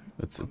 man.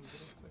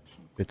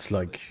 It's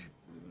like...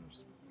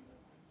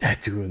 I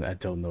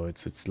don't know,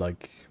 it's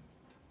like...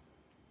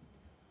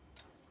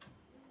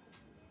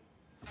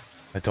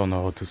 I don't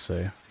know how to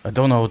say. I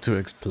don't know how to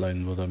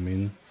explain what I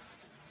mean.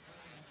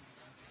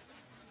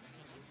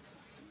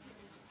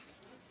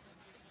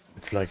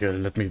 It's like a,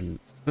 let me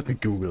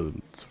Google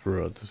the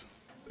word.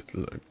 It's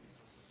like,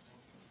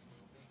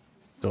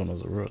 don't know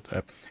the word.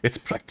 It's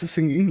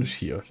practicing English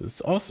here.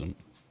 It's awesome.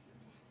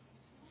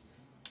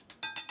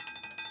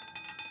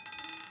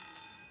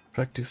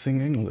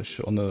 Practicing English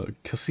on a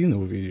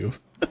casino video.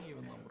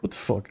 What the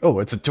fuck? Oh,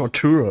 it's a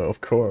tortura,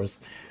 of course.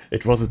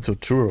 It was a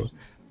tortura.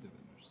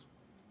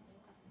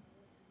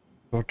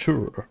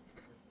 Torture.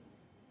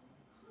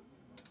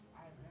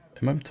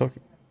 Am I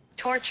talking?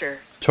 Torture.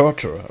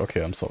 Torture.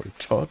 Okay, I'm sorry.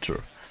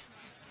 Torture.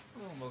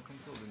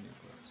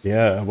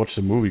 Yeah, I watched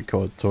a movie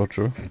called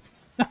Torture.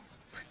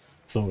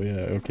 So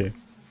yeah, okay.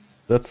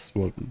 That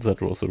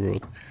was the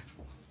word.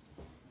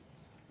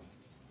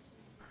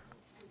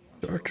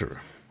 Torture.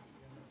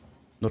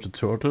 Not a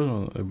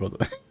turtle,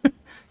 but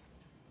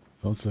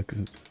sounds like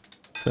the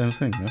same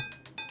thing, yeah?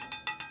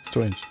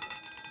 Strange.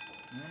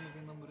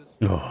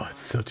 Oh,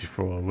 it's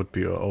 34 would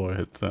be our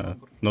hit.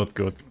 Not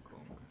good.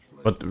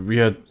 But we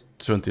had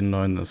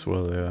 29 as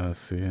well, yeah, I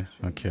see.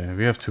 Okay,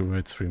 we have to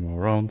wait 3 more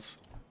rounds.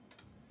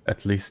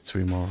 At least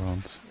 3 more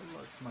rounds.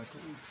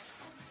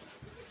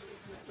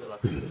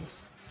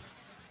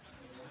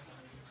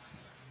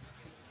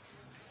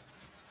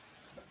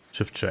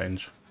 Shift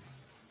change.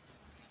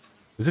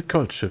 Is it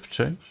called shift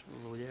change?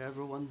 Oh yeah,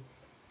 everyone.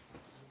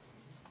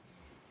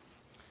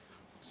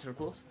 Sir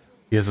closed.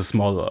 He has a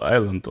small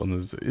island on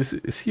his...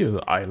 Is he an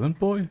island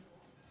boy?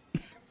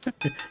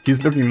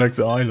 He's looking like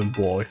the island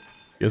boy.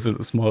 He has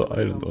a small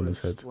island on his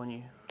head.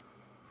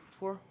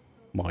 24.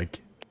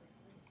 Mike.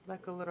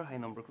 Like a little high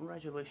number.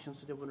 Congratulations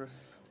to the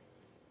winners.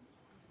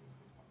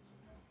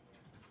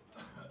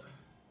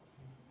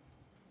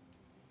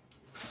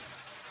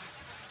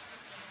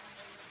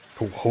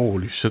 Oh,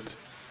 holy shit.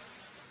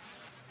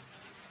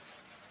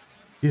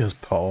 He has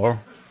power.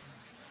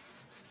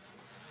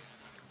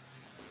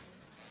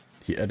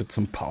 He added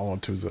some power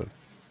to the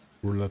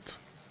roulette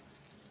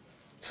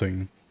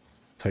thing.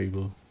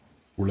 Table.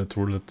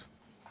 Roulette.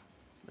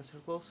 Bets are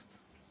closed.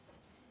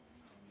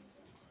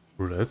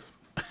 Roulette.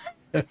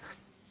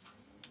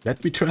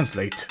 Let me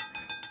translate.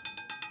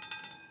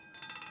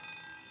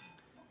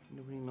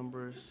 The winning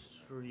number is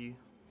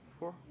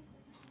 34.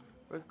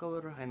 Red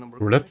color, high number.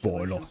 Roulette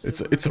boiler. Congratulations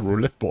to the It's a winners.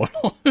 roulette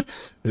boiler.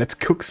 Let's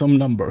cook some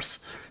numbers.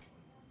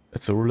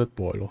 It's a roulette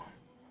boiler.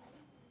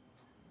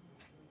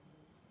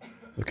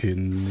 Okay,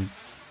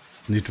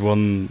 need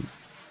one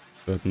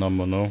bad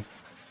number now.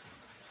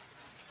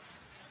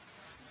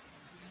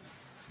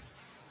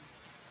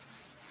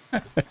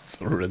 It's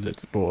a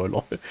roulette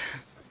boiler.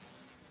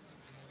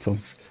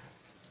 Sounds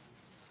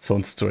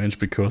strange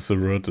because the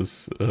word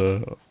is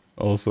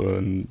also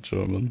in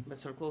German.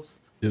 Bets are closed.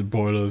 Yeah,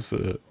 boiler is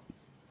a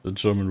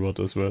German word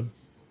as well.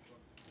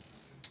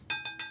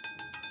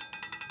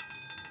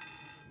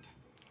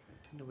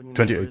 The winning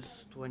 28. number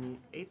is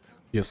 28.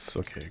 Yes,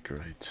 okay,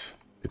 great.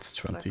 It's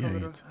Black color,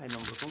 28. high number.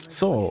 Congratulations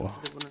So,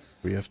 to the winners.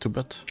 we have to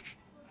bet.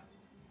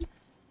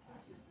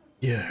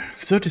 Yeah,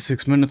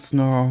 36 minutes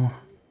now.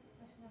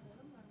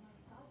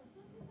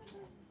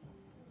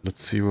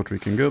 Let's see what we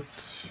can get.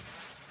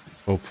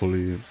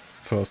 Hopefully,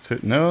 first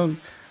hit. No,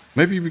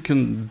 maybe we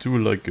can do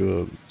like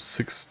a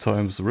 6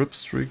 times rip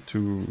streak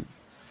to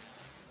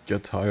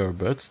get higher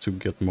bets, to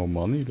get more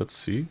money. Let's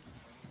see.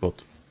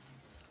 But,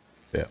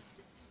 yeah.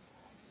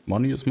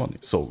 Money is money.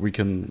 So, we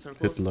can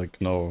hit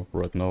like now,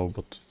 right now,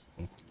 but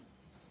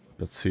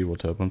let's see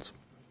what happens.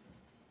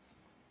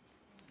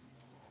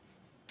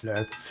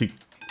 Let's see.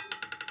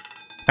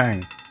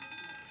 Bang.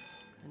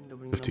 And the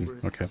winning 15. number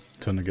is Okay,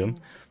 10 again.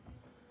 15.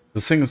 The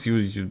thing is,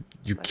 you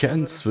Black can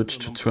color, switch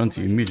blue to number.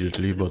 20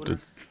 immediately, Congratulations to the but it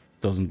winners.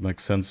 doesn't make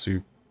sense.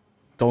 You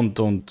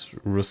don't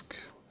risk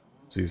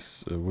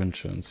these win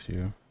chance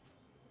here.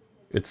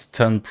 It's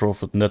 10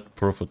 profit, net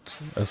profit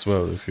as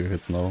well if you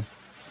hit now.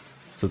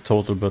 It's a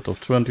total bet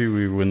of 20,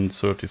 we win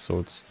 30, so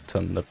it's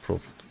 10 net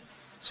profit.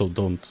 So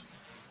don't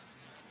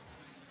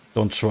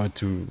try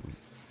to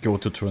go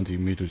to 20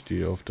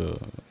 immediately after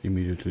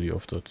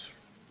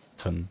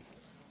 $10,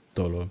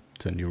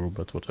 €10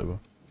 bet, whatever.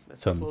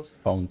 Bets are 10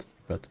 closed. pound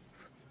bet.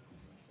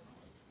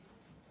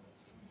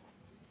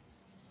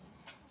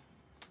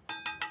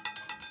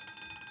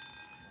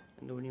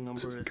 And the winning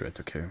number is Great,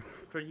 okay.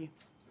 13.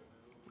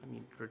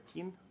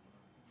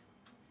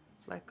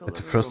 Black color, At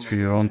the first blue few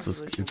number. rounds,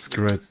 it's Congratulations to the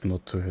great winners.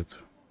 not to hit.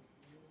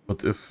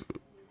 But if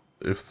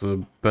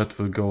the bet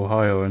will go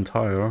higher and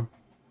higher,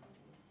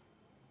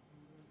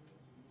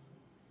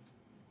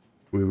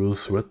 we will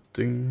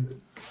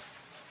sweating.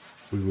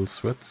 We will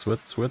sweat.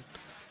 Sweat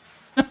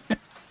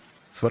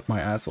my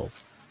ass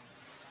off.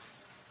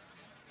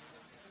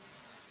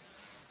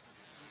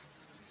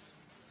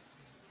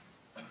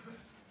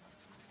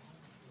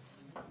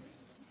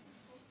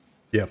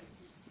 Yeah.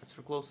 Bets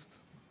are closed.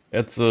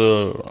 It's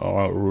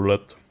our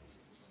roulette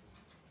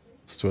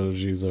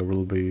strategy. There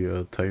will be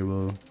a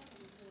table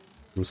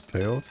with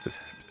payouts. Is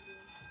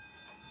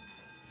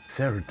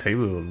there a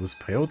table with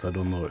payouts? I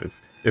don't know.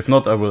 If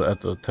not, I will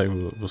add a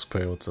table with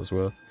payouts as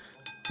well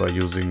by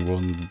using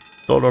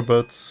 $1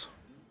 bets.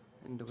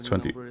 And the It's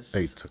winning number is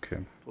 28. Okay.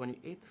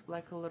 28.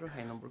 Black color,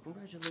 high number.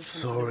 Congratulations to the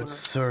So winners.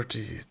 it's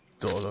 $30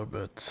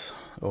 bet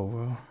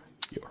over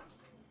here.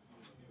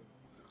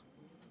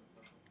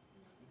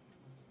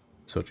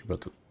 30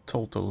 bet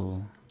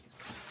total.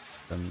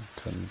 10,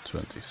 10,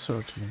 20,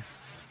 30.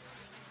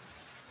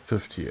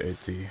 50,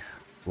 80,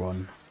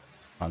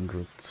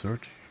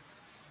 130.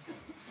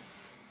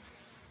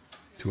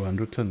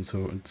 210,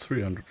 so it's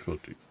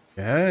 340.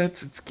 Yeah,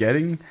 it's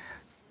getting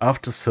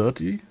after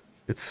 30.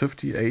 It's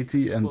 50,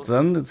 80, and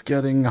then it's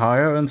getting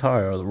higher and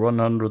higher.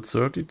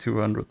 130,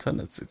 210.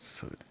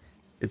 It's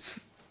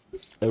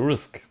a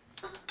risk,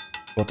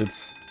 but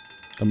it's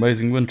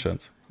amazing win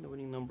chance. The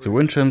winning number The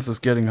win chance is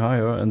getting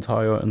higher and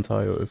higher and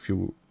higher if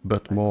you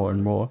bet more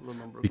and more, blue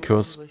number.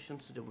 because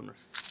Congratulations to the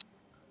winners.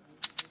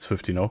 it's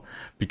 50 now.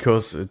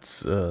 Because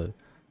it's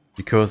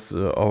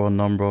our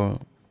number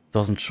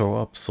doesn't show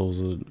up, so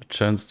the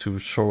chance to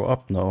show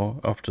up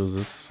now after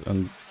this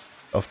and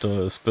after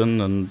a spin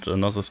and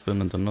another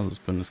spin and another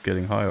spin is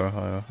getting higher,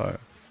 higher, higher.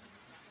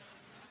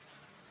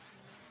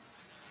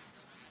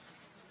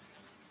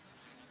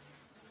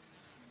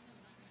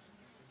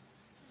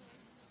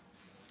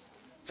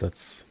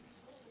 That's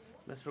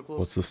Bets are what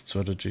closed. the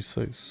strategy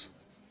says.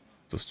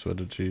 The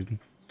strategy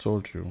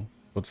told you.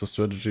 What the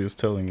strategy is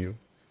telling you.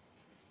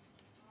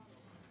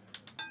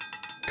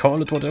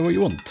 Call it whatever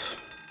you want.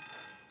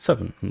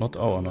 7, not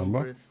our The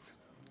number. is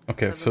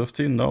Okay, 7.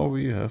 15. Now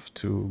we have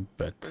to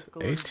bet Red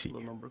color, 80.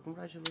 blue number.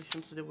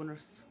 Congratulations to the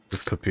winners.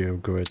 This could be a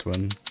great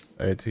win.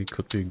 80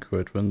 could be a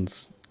great win.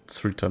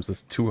 3 times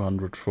is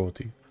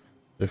 240.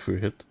 If we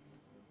hit,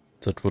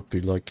 that would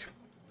be like...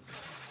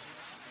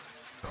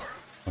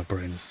 My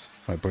brain is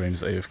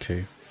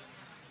AFK.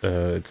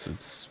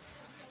 It's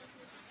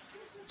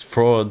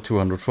for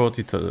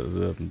 240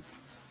 to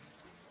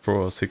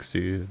for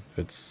 60.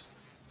 It's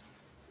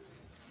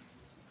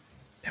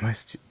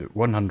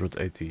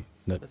 180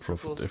 net That's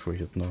profit close. if we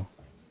hit now.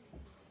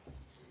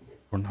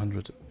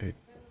 108.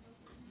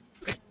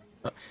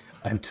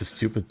 I'm too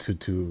stupid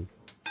to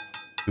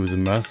do the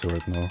math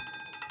right now.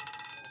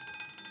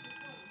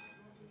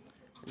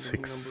 And the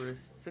winning 6. number is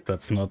 6.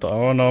 That's not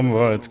our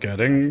number. It's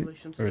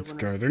Congratulations to the winners.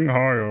 getting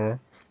higher.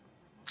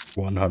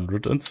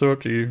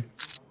 130.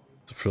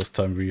 The first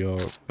time we are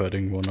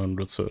betting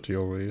 130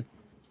 already.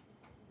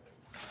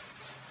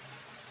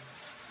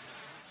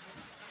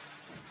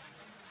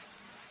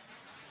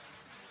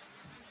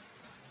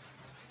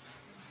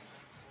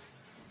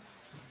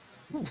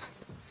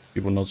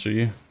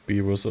 Fibonacci,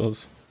 be with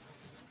us.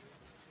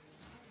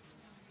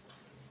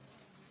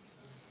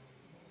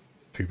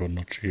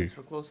 Fibonacci,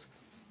 So closed.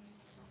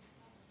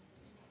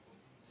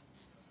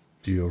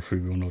 dear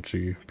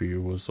Fibonacci, be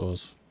with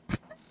us.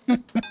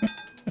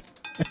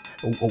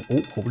 Oh,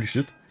 holy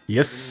shit.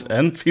 Yes,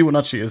 and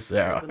Fibonacci is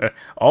there.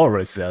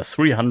 Always there,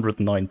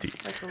 390.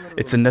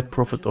 It's a net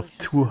profit of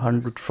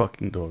 200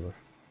 fucking dollar.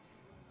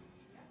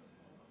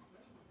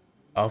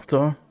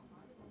 After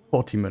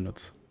 40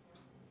 minutes.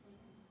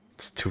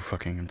 It's too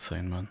fucking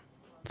insane, man.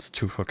 It's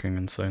too fucking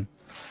insane.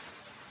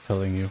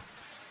 Telling you.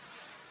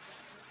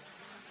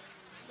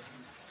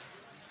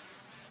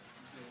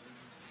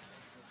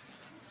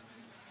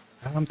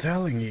 I'm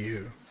telling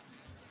you.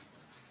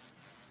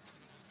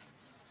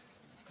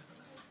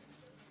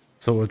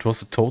 So it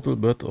was a total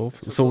bet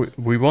of... So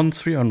we won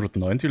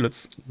 390.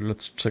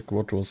 Let's check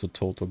what was the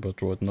total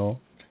bet right now.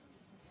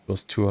 It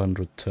was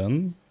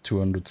 210,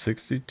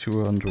 260,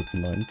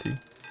 290.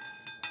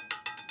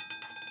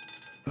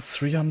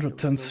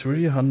 310,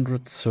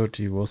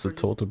 330 was the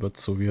total bet,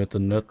 so we had a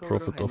net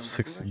profit of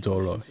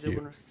 $60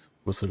 here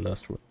with the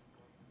last one.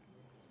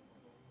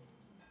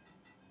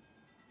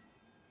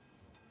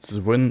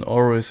 The win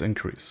always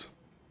increase.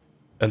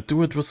 And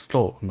do it with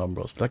slow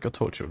numbers, like I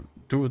told you.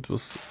 Do it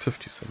with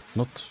 50 cents,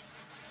 not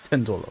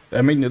 $10.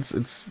 I mean,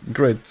 it's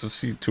great to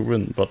see to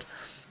win, but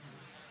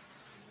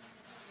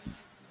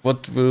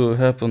what will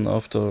happen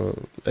after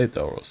 8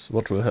 hours?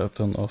 What will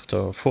happen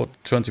after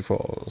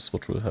 24 hours?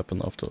 What will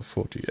happen after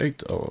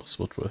 48 hours?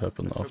 What will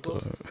happen after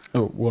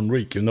 1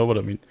 week? You know what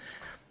I mean?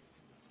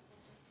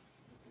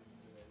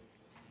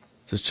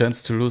 The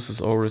chance to lose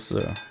is always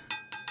there.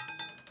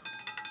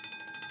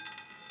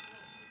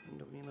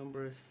 The winning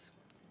number is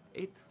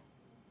 8.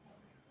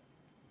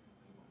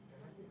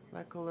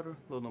 Black color,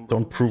 low number.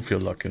 Don't prove your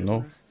luck, you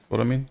know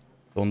what I mean?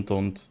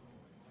 Don't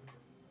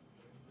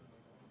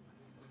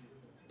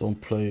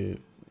play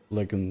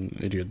like an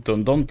idiot.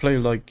 Don't play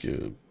like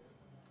an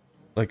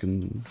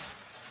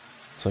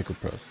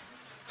psychopath.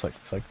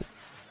 Psycho.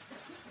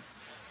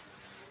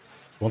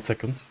 1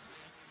 second.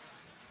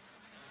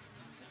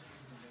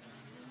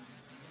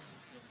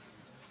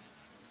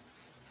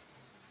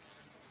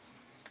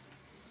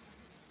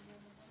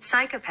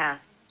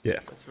 Psychopath. Yeah.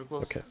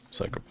 Okay,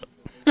 psychopath.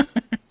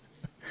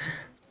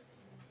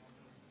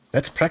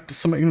 Let's practice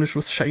some English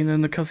with Shane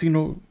in the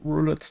casino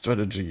roulette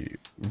strategy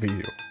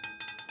video.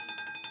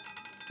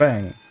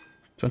 Bang.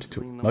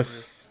 22.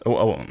 Nice.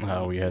 Oh,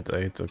 now we had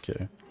 8.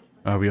 Okay.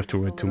 We have to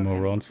wait 2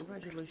 more rounds.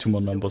 2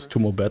 more numbers. 2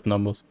 more bad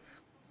numbers.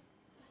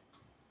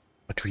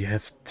 But we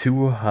have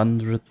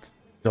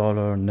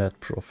 $200 net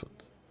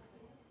profit.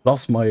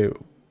 Plus my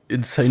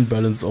insane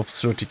balance of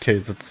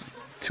 30k. That's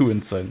too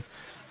insane.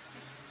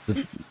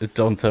 It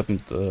don't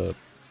happen.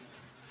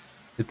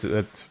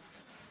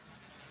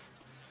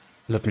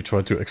 Let me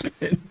try to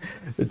explain.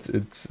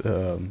 It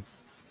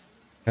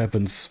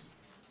happens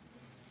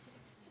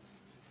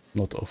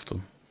not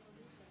often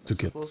to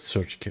get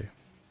 30k.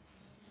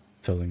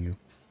 Telling you.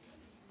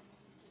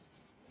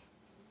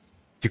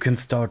 You can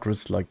start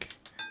with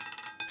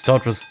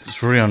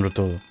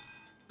 $300.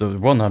 The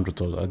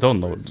 $100. I don't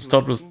know.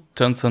 Start with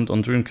 10 cents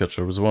on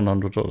Dreamcatcher with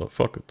 $100.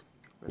 Fuck it.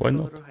 Why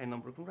not? High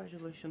number.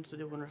 Congratulations to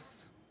the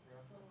winners.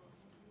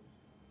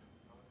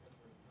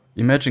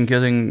 Imagine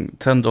getting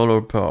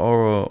 $10 per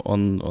hour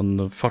on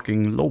the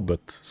fucking low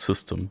bet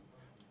system.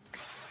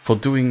 For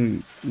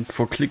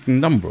clicking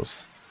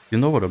numbers. You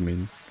know what I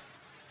mean?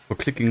 For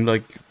clicking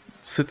like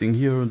sitting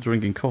here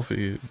drinking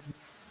coffee,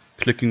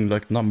 clicking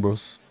like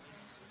numbers.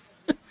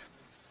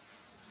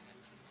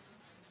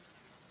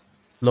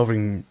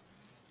 Loving.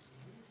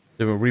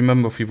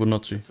 Remember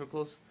Fibonacci.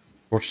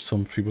 Watch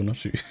some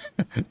Fibonacci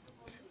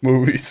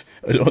movies.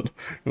 I don't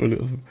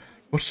know.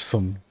 Watch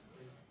some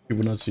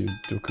Fibonacci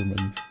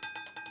document.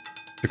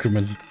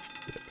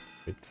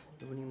 Wait.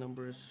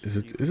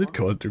 Is it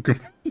called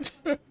document?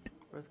 Red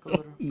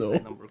color. No.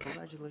 Number.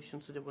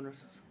 Congratulations to the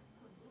winners.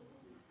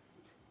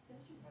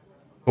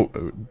 Oh,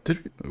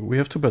 did we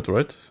have to bet,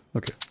 right?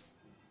 Okay.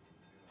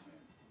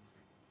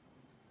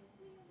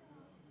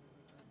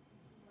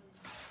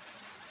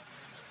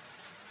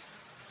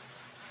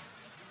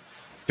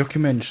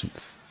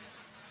 Documentations,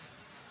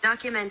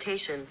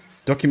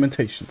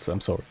 I'm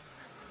sorry.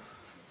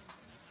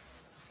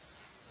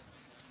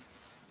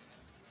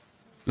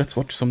 Let's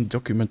watch some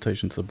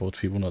documentations about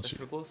Fibonacci.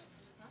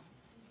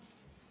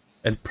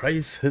 And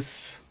praise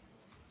his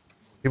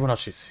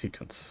Fibonacci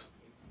sequence.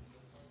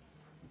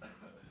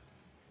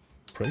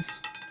 Praise?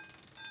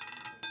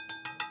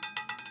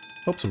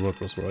 Hope the word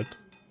was right.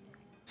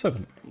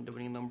 7. The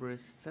winning number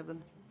is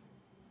 7.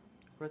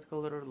 Red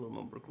color, low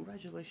number.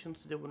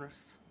 Congratulations to the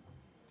winners.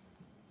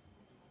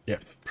 Yeah,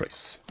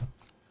 praise.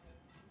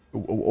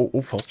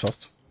 Oh,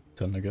 fast.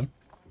 10 again.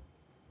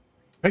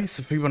 Praise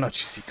the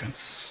Fibonacci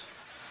sequence.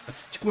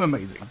 That's too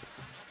amazing.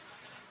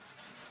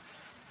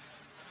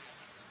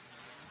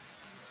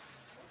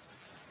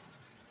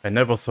 I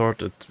never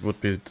thought it would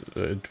be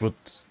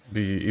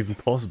even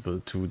possible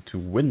to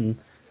win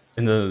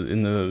in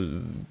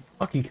a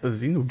fucking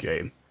casino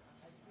game.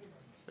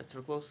 Bets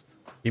are closed.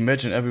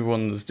 Imagine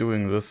everyone is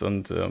doing this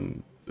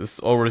and is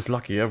always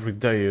lucky every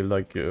day,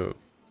 like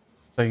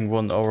playing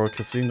 1 hour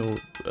casino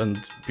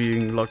and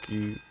being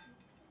lucky.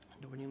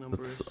 The winning number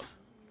That's is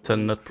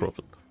 10 net 3.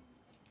 profit.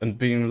 And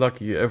being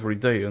lucky every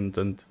day and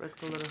Red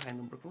color, high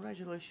number.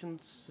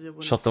 Congratulations to the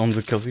winners. shut down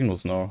the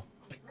casinos now.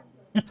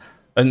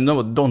 And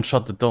no, don't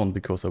shut it down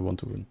because I want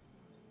to win.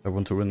 I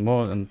want to win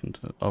more, and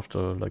after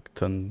like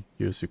 10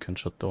 years you can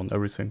shut down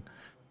everything.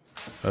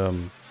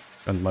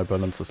 And my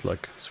balance is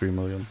like 3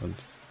 million and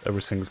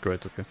everything is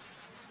great, okay?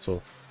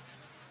 So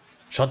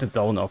shut it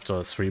down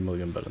after 3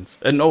 million balance.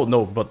 And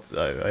no, but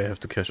I have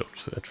to cash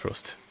out at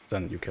first.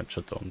 Then you can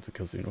shut down the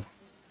casino.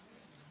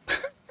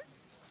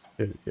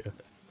 Yeah.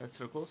 Bets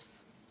are closed.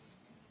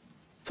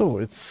 So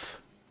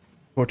it's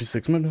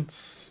 46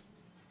 minutes.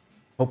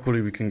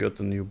 Hopefully we can get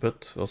a new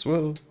bet as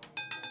well.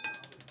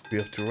 We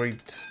have to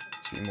wait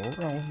 3 more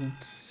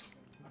rounds.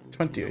 And the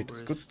 28 number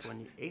is good.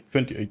 28.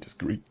 28 is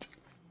great.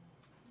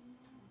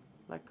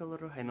 Black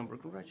color, high number.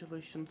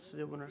 Congratulations to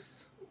the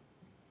winners.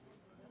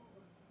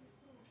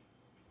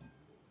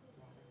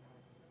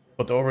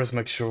 But always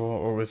make sure,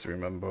 always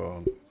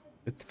remember,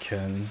 it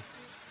can...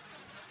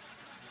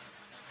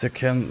 There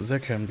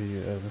can be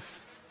a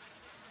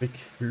big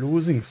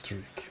losing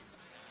streak.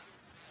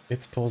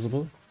 It's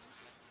possible.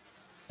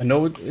 I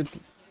know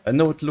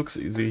it looks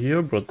easy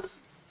here, but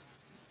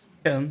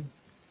can.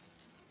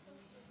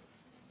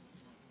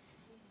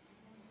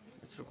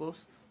 Bets are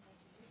closed.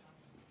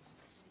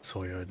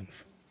 Sorry,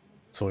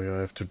 I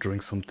have to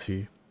drink some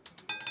tea.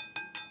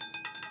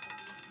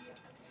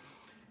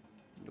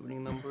 The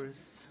winning number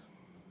is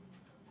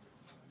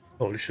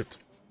Holy shit.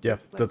 Yeah,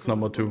 black that's color,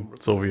 number low 2, number.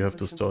 so we have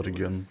to Congratulations start the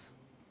again. winners.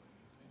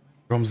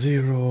 From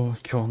 0,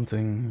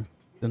 counting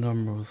the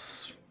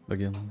numbers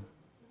again.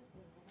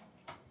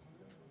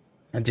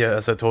 And yeah,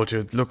 as I told you,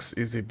 it looks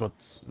easy,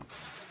 but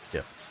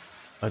yeah,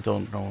 I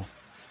don't know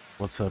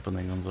what's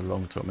happening on the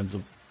long term. In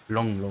the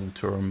long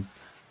term,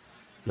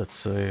 let's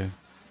say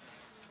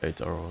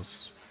 8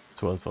 hours,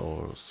 12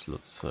 hours,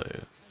 let's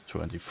say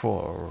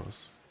 24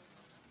 hours.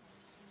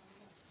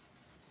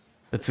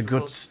 It's a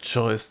good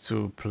choice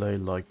to play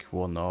like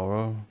 1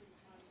 hour,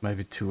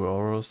 maybe 2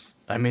 hours.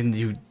 I mean,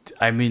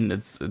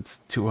 it's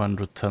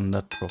 210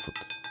 net profit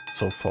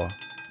so far.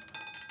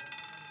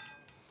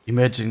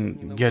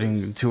 Imagine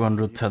getting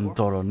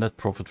 $210 net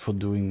profit for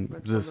doing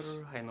Red this,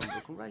 color, high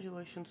number.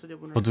 Congratulations to the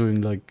winners. for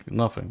doing like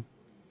nothing.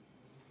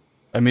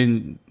 I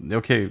mean,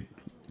 okay,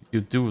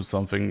 you do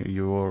something,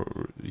 you are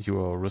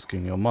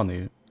risking your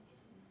money.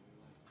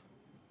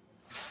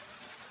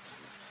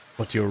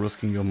 But you're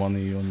risking your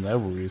money on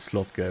every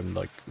slot game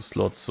like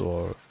slots,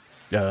 or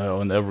yeah,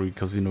 on every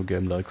casino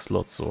game like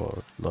slots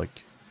or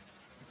like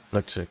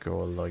blackjack,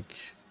 or like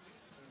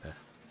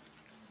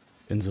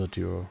insert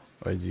your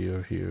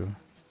idea here.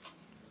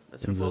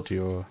 Bets are Insert closed.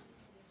 your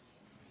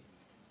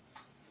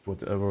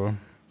whatever.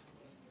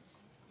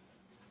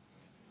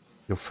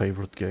 Your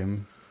favorite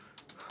game.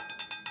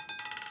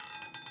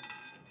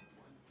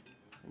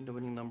 And the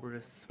winning number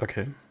is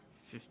Okay.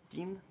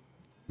 15.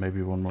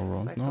 Maybe one more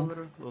round Black now.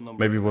 color, low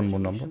number. Maybe one more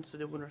number. Congratulations to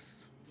the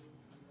winners.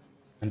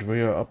 And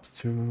we are up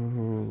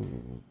to...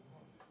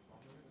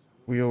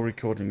 We are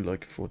recording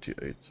like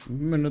 48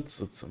 minutes.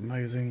 It's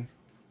amazing.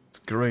 It's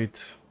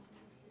great.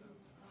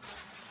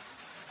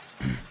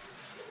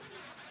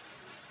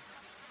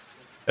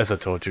 As I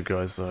told you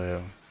guys,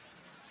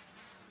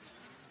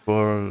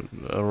 for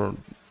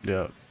around,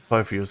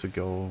 5 years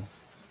ago,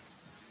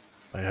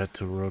 I had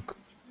to work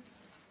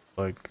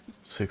like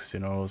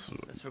 16 hours,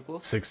 Bets are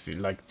closed. 60,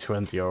 like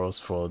 20 hours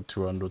for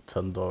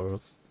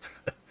 $210.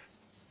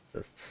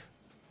 That's,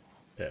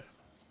 yeah,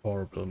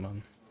 horrible,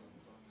 man.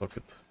 Fuck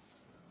it.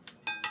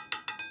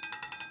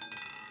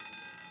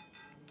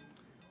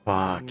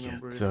 Fuck Winning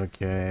number it. is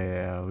Okay,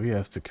 yeah, we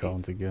have to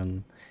count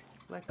again.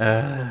 Black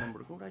color, low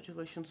number.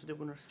 Congratulations to the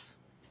winners.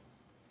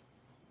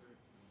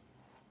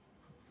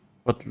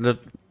 But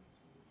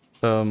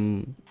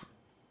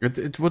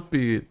it would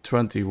be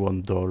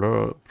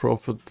 $21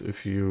 profit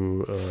if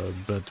you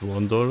bet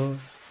 $1.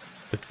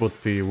 It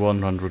would be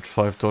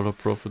 $105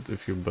 profit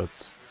if you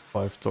bet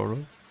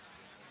 $5.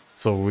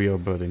 So we are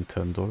betting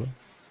 $10.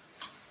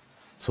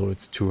 So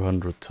it's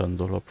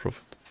 $210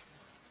 profit.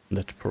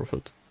 Net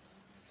profit.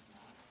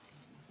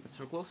 Bets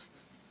are closed.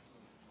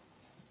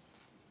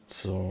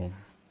 So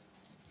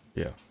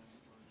yeah.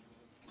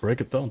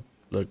 Break it down.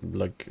 Like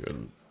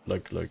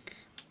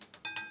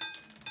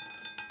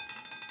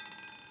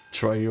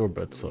try your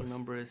bet The winning size.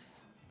 number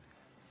is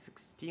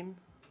 16.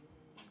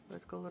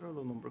 Red color,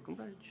 low number.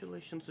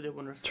 Congratulations to the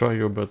winners. Try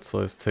your bet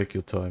size, take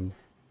your time.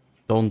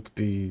 Don't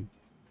be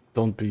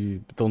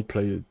don't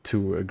play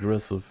too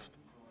aggressive.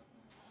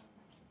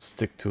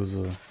 Stick to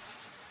the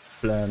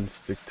plan,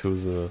 stick to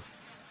the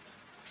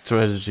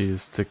strategy,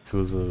 stick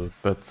to the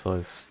bet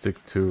size,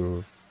 stick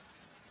to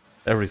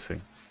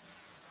everything.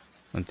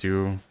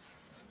 And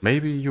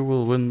maybe you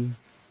will win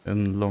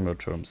in longer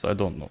terms. I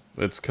don't know.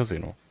 It's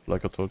casino.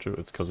 Like I told you,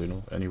 it's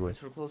casino anyway.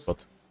 Bets are closed.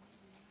 But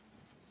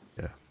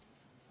yeah,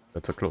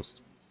 bets are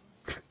closed.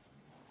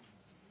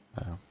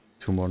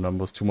 Two more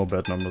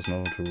bad numbers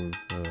now to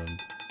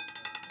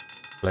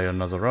play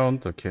another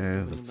round.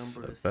 Okay, that's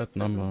a bad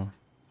number.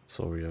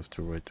 So we have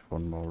to wait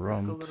one more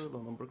round. Color,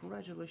 low number.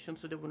 Congratulations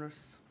to the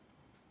winners.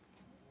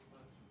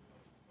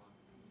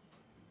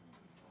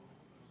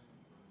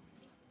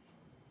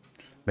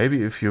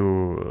 Maybe if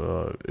you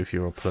are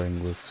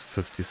playing with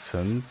 50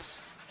 cent,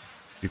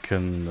 you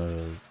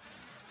can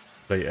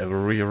play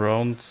every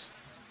round,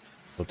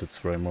 but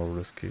it's way more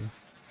risky.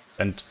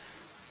 And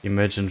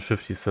imagine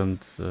 50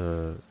 cent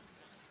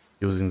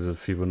using the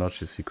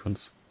Fibonacci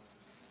sequence.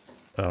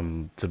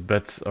 The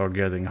bets are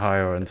getting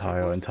higher and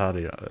higher and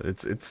higher.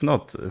 It's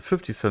not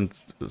 50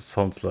 cent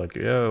sounds like,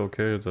 yeah,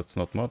 okay, that's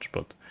not much,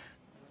 but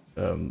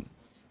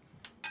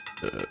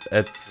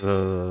at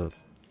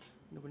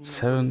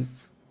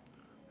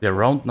the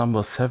round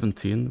number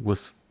 17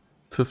 with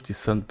 50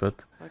 cent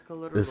bet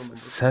is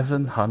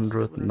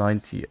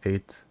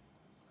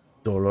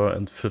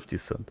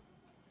 $798.50.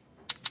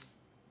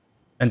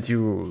 And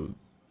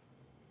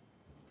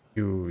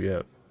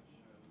yeah,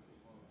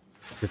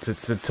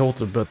 it's a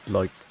total bet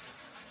like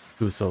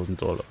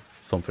 $2,000,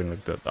 something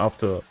like that,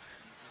 after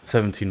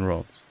 17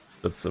 rounds.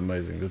 That's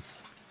amazing.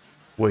 That's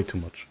way too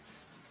much.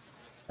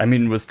 I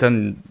mean, with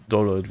 $10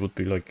 it would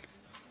be like,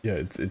 yeah,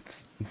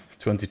 it's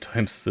 20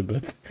 times the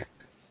bet.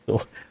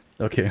 So,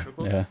 okay,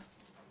 yeah,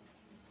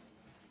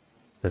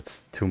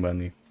 that's too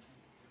many.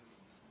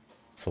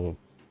 So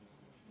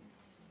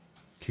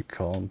keep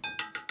calm.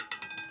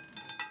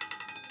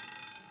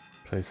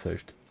 Play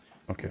safe.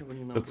 Okay,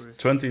 that's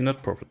 20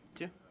 net profit.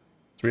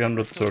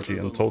 330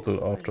 in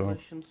total after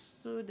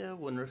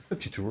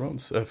 52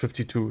 rounds.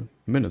 52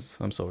 minutes,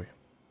 I'm sorry.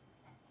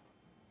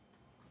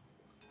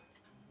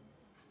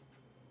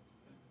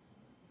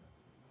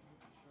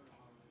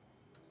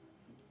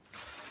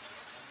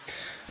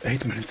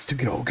 Eight minutes to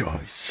go,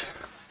 guys.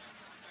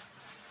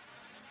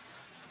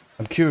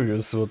 I'm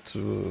curious what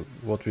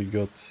we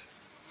got,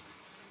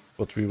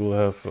 what we will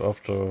have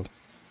after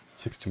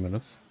 60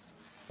 minutes.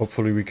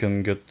 Hopefully we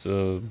can get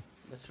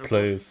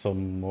play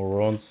some more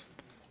rounds,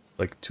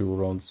 like 2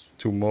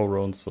 more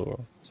rounds or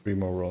 3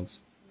 more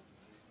rounds.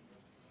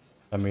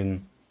 I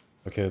mean,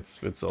 okay,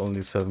 it's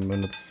only 7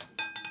 minutes.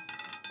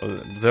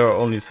 There are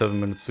only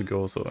 7 minutes to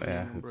go, so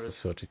yeah, it's a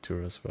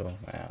 32 as well.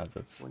 Yeah,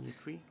 that's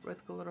 23.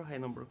 Red color, high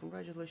number.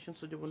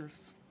 Congratulations to the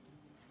winners.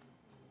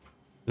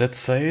 Let's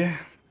say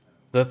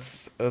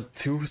that's a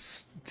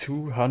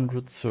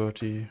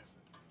 230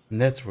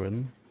 net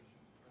win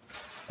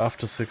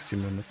after 60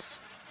 minutes.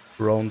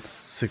 Round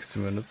 60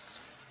 minutes.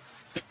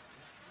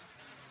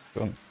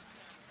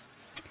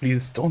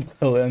 Please don't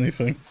tell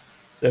anything.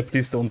 Yeah,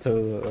 please don't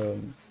tell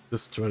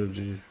this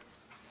strategy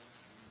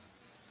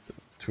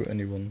to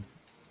anyone.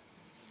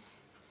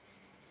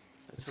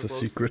 It's a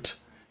secret.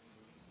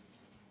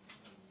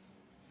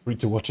 Free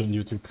to watch on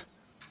YouTube.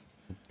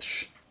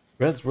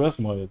 Where's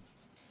my...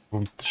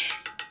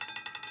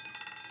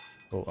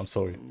 Oh, I'm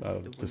sorry.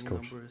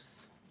 Discord.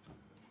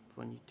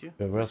 22.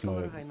 Yeah, where's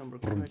my... High number.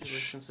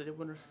 Congratulations to the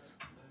winners.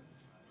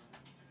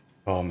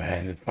 Oh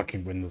man, it's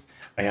fucking Windows.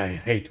 I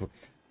hate...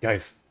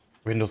 Guys,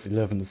 Windows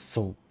 11 is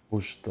so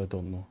bullshit, I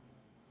don't know.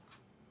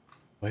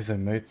 Why is I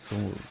made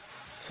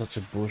such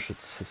a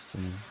bullshit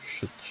system?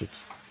 Shit.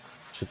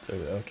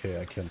 Okay,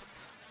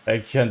 I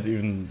can't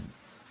even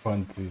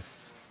find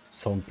this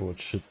soundboard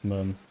shit,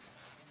 man.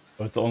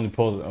 Oh, it's only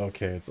possible.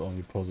 Okay, it's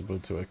only possible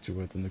to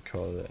activate in the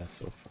car.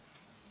 So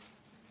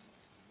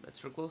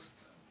That's closed.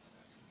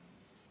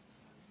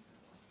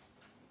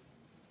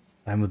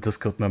 I'm a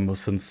Discord member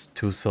since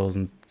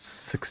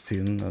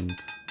 2016, and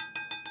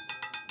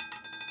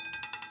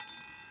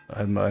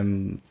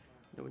I'm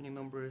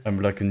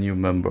like a new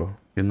member,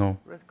 you know.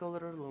 Red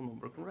color, low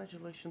number.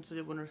 Congratulations to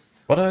the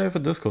winners. But I have a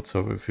Discord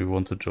server if you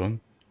want to join.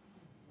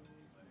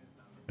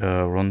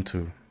 Round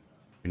 2.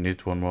 We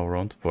need one more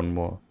round, one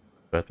more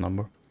bad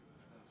number.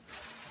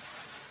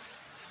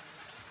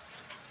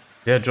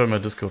 Yeah, join my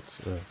Discord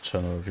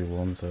channel if you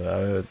want.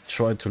 I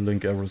try to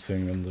link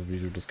everything in the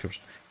video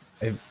description.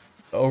 I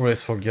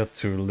always forget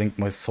to link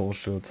my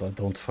socials. I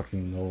don't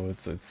fucking know.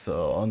 It's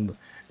on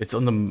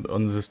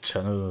this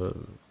channel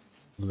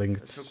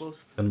linked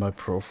in my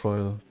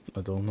profile.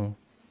 I don't know.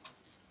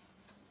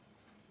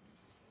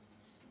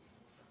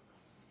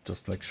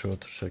 Just make sure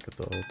to check it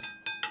out.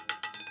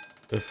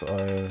 If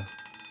I...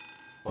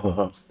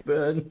 Oh,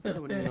 man.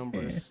 The winning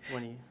number is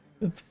 20.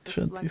 It's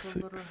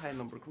 26. High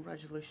number.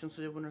 Congratulations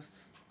to the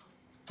winners.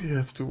 We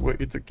have to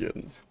wait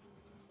again.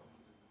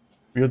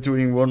 We are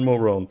doing one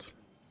more round.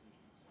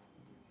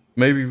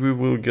 Maybe we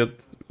will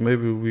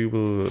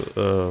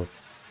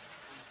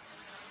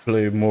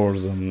play more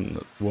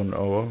than 1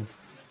 hour.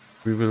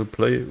 We will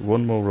play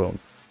one more round.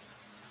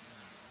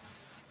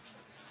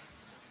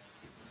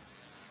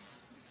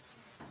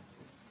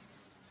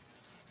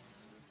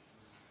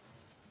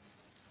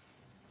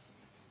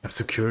 I'm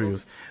so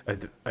curious.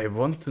 I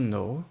want to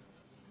know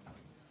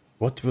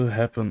what will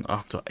happen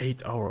after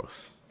 8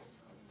 hours.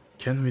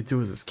 Can we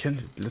do this?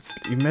 Let's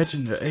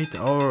imagine an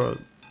 8-hour.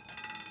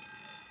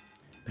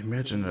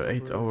 Imagine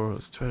an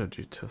 8-hour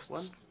strategy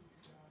test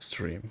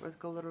stream. Red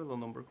color, low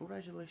number.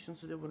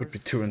 Congratulations to the winners. Would be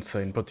too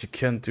insane, but you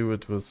can't do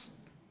it with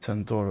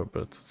 $10,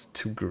 but it's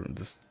too good.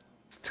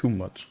 It's too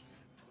much.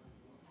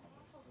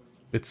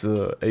 It's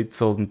a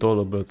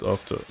 $8,000 bet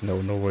after.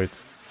 No, wait.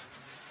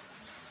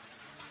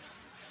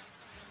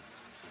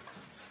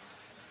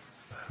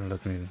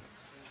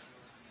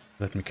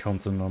 Let me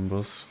count the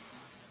numbers.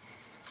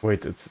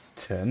 Wait, it's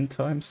 10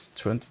 times,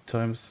 20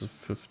 times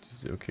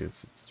 50. Okay,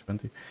 it's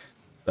 20.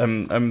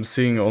 I'm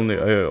seeing I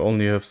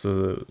only have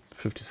the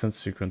 50-cent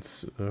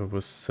sequence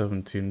with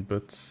 17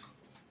 bits.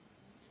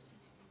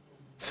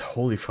 It's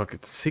holy fuck!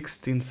 It's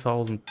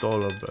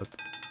 $16,000 bet.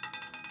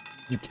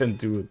 You can't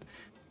do it.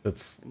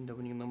 And the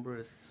winning number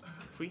is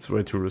 3. It's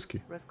way too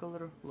risky. Red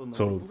color, low number.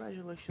 So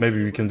Congratulations.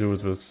 maybe we can do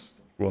it with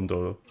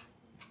 $1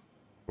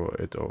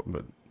 for 8 hours,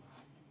 but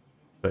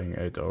playing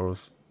 8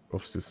 hours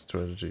of this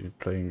strategy,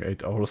 playing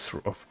 8 hours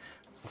of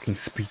fucking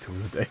speed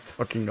roulette, 8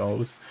 fucking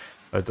hours.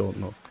 I don't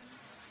know.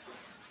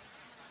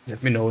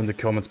 Let me know in the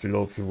comments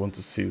below if you want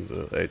to see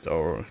the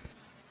 8-hour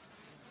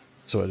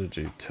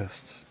strategy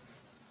test.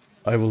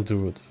 I will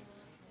do it.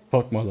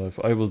 Fuck my life,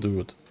 I will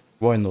do it.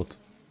 Why not?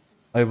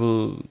 I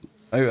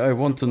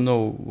want to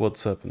know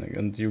what's happening,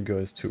 and you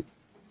guys too.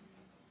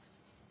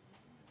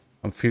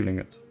 I'm feeling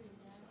it.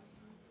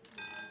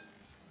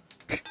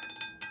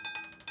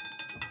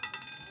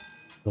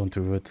 Don't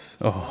do it.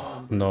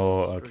 Oh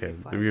no, okay.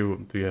 Do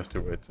you have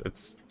to wait?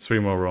 It's 3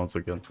 more rounds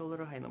again.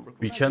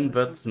 We can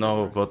bet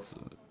now, but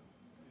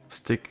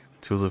stick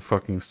to the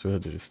fucking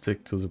strategy.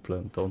 Stick to the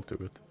plan. Don't do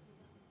it.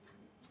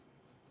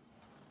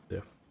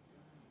 Yeah.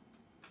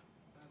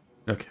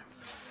 Okay.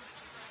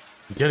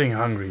 I'm getting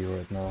hungry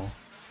right now.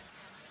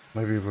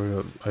 Maybe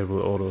I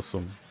will order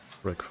some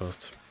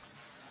breakfast.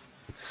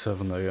 It's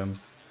 7 AM.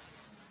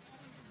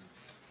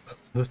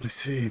 Let me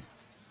see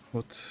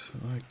what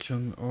I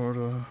can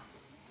order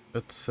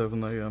at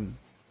 7 AM.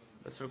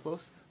 That's your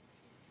closed.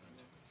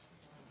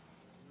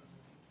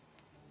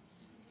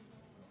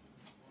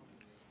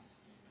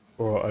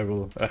 Or I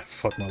will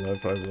fuck my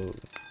life, I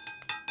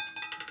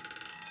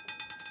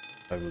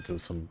will do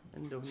some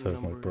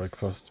self my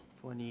breakfast.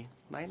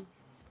 29.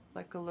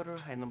 Like a letter,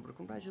 high number.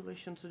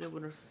 Congratulations to the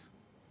winners.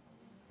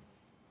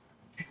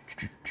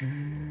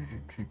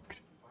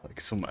 Like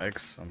some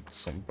eggs and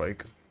some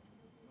bacon.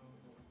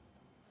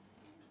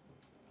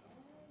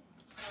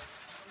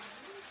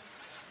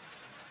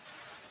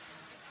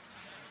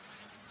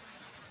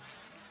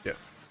 Yeah.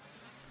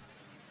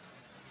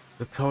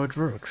 That's how it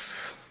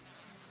works.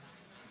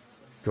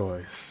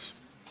 Guys.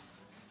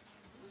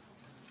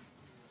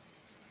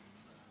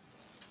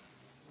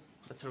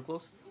 That's your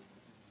closed.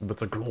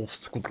 Better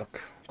closed. Good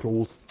luck.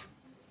 Closed.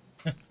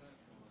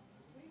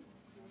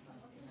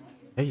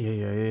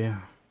 Hey.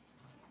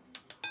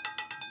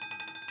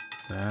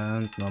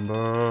 And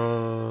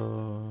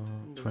number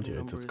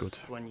 28, that's good.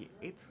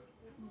 28.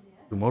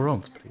 2 more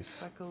rounds,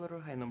 please. Like a letter,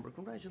 high number.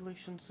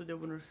 Congratulations to the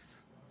winners.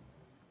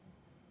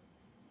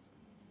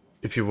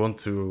 If you want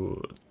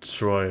to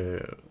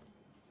try...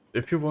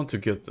 If you want to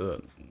get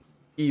an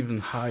even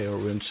higher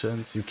win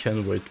chance, you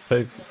can wait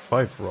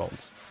 5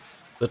 rounds.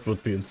 That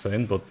would be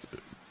insane, but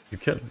you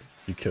can.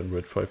 You can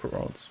wait 5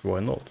 rounds. Why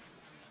not?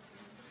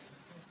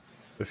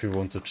 If you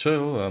want to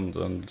chill and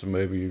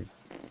maybe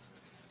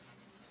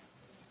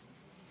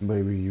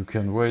you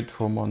can wait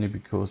for money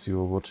because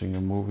you're watching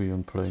a movie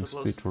and playing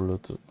speed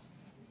roulette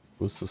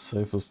with the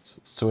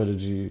safest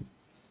strategy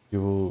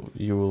you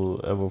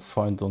will ever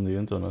find on the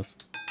internet.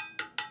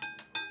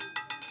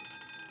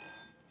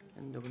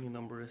 And the winning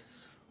number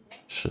is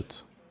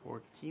Shit.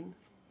 14.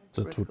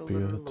 That would be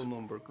it. Low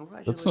number.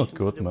 That's not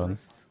good, to the man.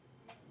 winners.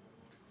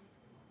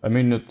 I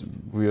mean,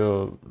 we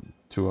are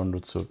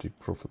 230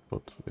 profit,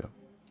 but yeah.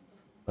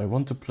 I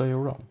want to play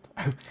around.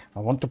 I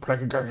want to play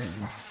a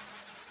game.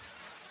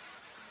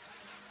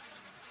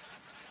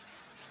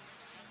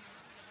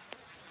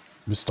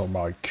 Mr.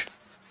 Mike,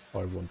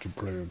 I want to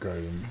play a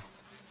game.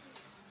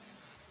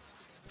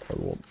 I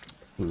want to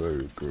play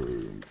a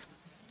game.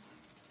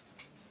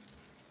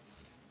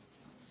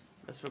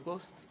 That's your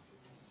closed.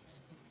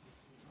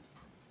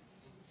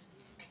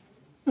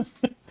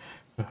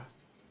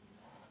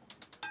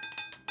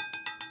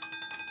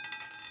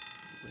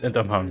 And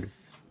I'm hungry.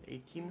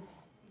 18.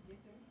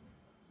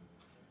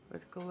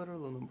 Red color,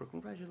 low number.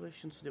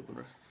 Congratulations to the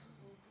winners.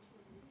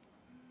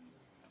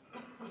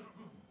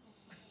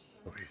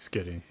 Oh,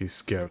 he's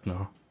scared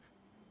now.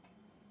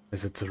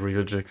 Is it the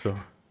real Jigsaw?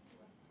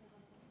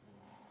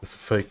 It's a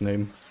fake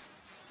name.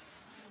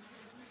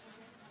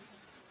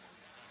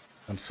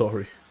 I'm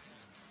sorry.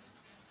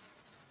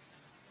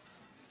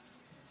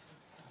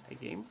 A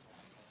game?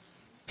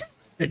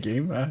 A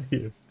game? Ah,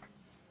 here.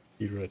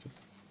 He read it.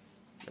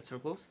 Bets are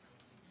closed.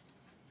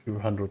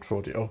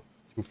 240. Oh,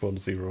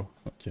 240.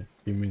 Okay,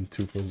 you mean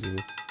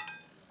 240.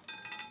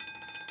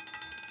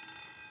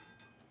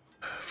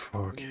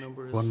 Fuck.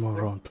 Number is One more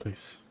 4. round,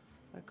 please.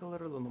 High color,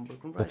 low number.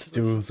 Let's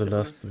do the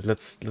last.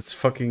 Let's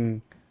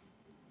fucking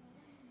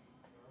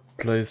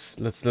place.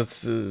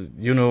 Let's.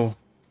 You know,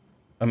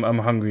 I'm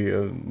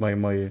hungry. My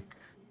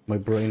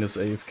brain is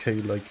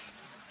AFK.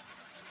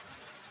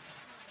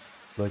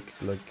 Like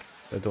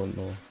I don't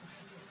know.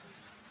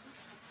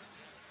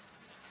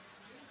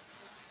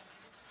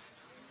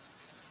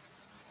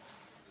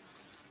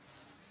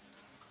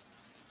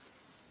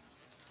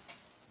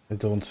 I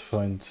don't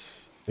find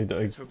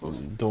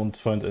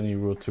any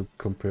word to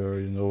compare,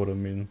 you know what I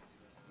mean?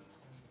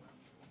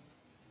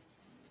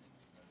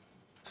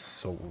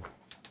 So,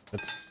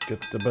 let's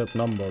get the bad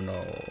number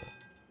now.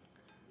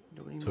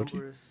 The winning 30?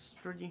 number is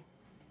 30.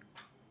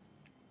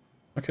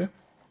 Okay.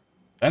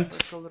 And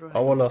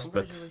our last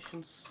bet.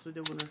 Congratulations to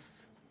the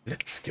winners.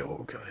 Let's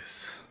go,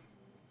 guys.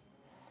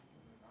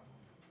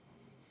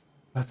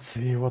 Let's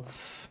see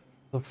what's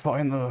the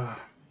final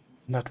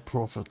net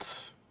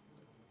profit.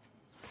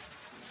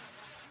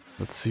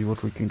 Let's see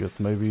what we can get.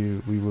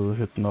 Maybe we will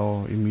hit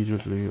now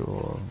immediately,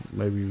 or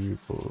maybe we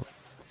will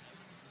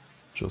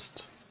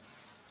just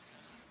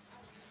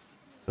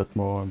bet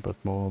more and bet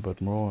more,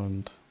 bet more,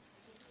 and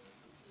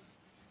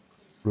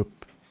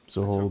rip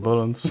the whole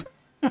balance.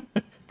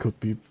 Could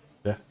be,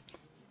 yeah.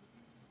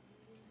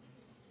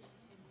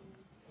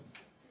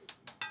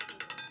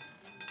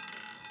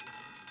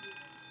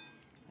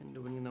 And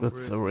the winning number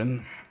That's is a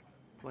win.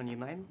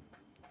 29.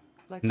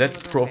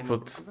 Net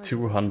profit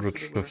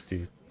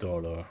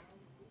 $250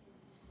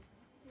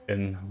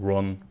 in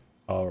 1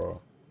 hour.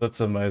 That's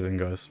amazing,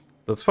 guys.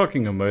 That's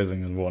fucking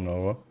amazing in 1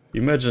 hour.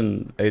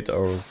 Imagine 8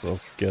 hours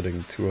of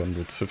getting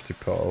 250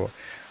 per hour.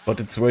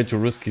 But it's way too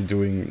risky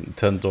doing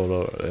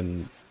 $10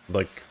 in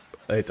like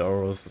 8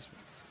 hours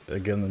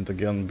again and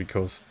again,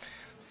 because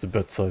the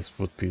bet size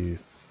would be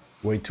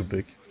way too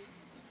big.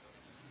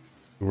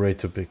 Way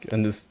too big.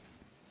 And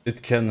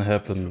it can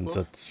happen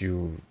that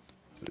you...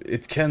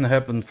 It can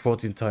happen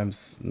 14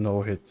 times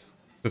no hit,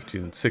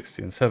 15,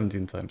 16,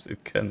 17 times.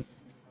 It can.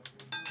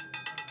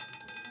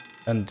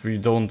 And we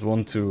don't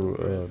want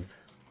to...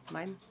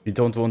 we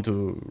don't want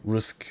to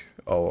risk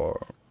our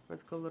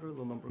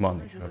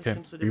money, okay?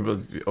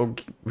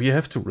 We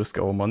have to risk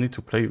our money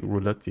to play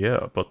roulette,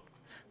 yeah, but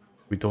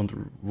we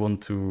don't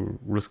want to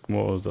risk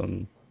more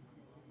than...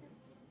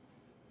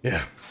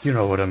 Yeah, you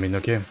know what I mean,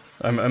 okay?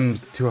 I'm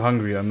too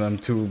hungry, I'm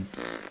too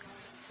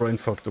brain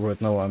fucked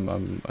right now.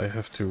 I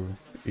have to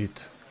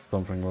eat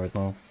something right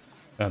now,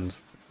 and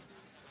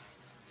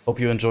hope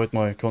you enjoyed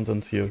my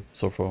content here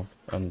so far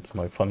and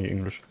my funny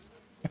English.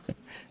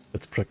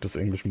 Let's practice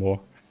English more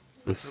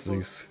with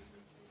these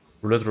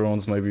roulette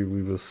rounds. Maybe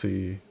we will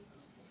see.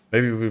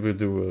 Maybe we will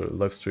do a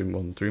live stream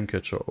on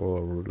Dreamcatcher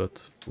or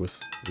roulette with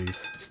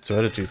these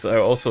strategies. I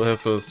also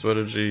have a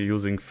strategy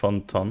using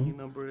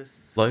Funton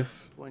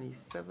live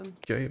 27.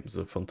 game.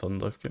 The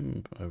Funton live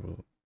game. I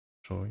will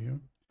show you.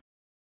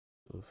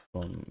 The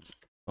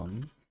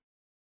Funton.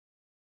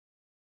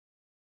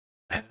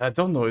 I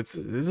don't know.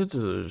 Is it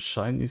a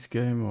Chinese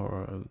game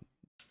or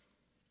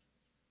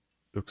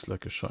looks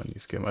like a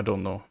Chinese game? I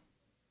don't know.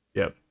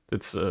 Yeah,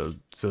 it's the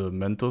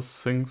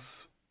Mentos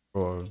things,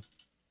 or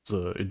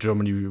in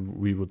Germany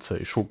we would say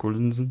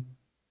Schokolinsen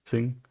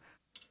thing.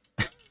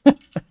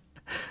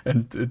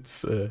 And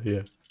it's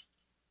yeah,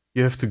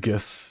 you have to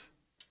guess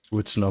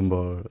which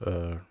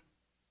number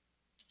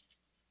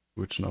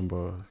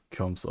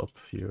comes up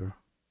here,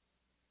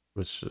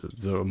 which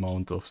the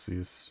amount of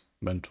these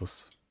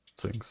Mentos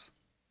things,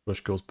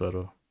 which goes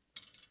better.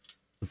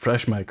 The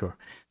Fresh Maker,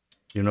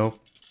 you know.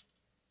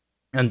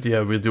 And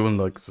yeah, we're doing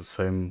like the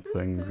same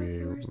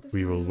thing.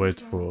 We will wait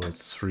for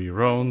 3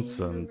 rounds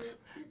and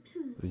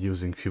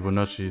using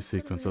Fibonacci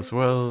sequence as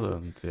well.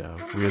 And yeah,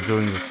 we are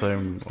doing the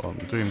same on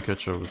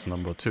Dreamcatcher with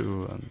number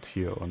 2, and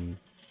here on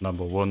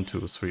number 1,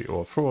 2, 3,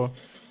 or 4.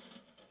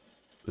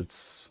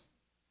 It's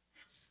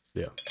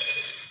yeah.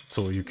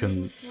 So you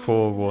can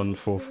 4, 1,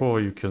 4, 4.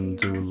 You can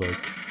do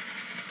like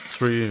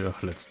 3.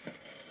 Let's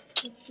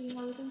see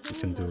how we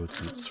can do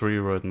it in 3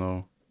 right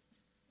now.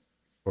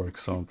 For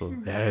example,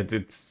 yeah,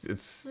 it's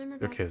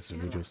okay. The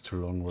video is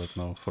too long right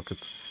now. Fuck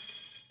it.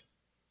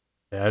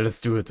 Yeah,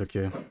 let's do it.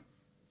 Okay,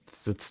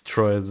 let's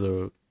try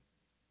the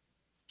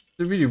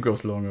video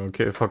goes longer.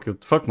 Okay, fuck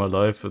it. Fuck my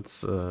life.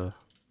 It's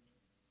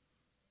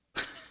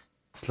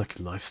it's like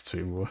a live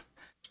stream. What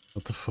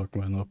the fuck,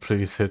 man? Oh,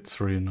 please hit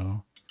 3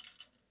 now.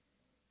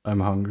 I'm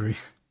hungry.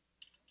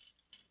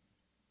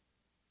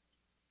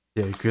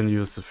 Yeah, you can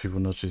use the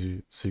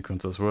Fibonacci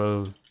sequence as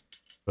well.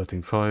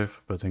 Betting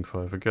 5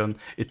 again.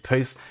 It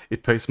pays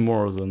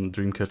more than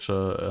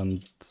Dreamcatcher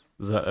and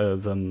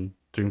than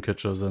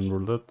Dreamcatcher than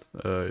Roulette.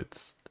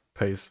 It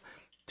pays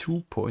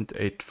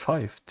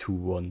 2.85 to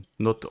 1,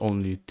 not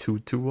only 2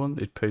 to 1.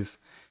 It pays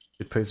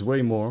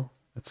way more.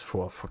 It's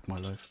 4. Fuck my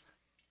life.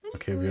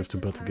 Okay, we have to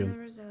bet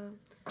again.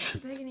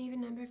 Shit. Make an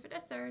even number for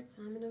the third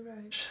time in a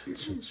row. Shit.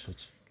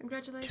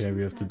 Congratulations. Okay,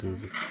 we have to do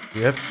this.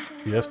 We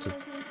have to.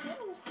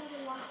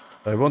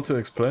 I want to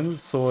explain it,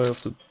 so I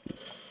have to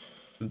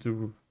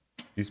do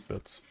these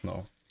bets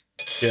now.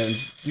 Yeah, and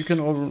you can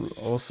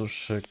also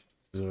check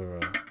the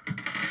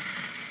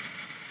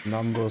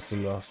numbers the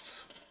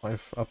last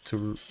up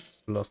to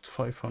the last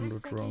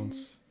 500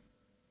 rounds.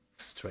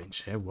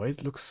 Strange, yeah, why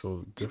it looks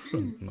so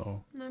different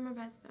now? No more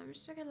bets. I'm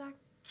just good luck.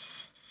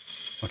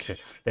 Okay,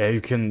 yeah,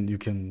 you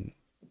can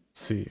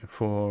see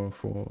 4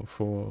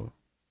 1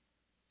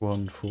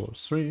 4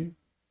 3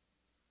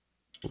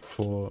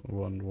 4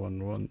 1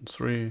 1 1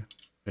 3.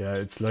 Yeah,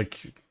 it's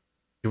like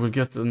you will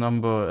get a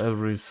number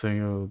every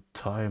single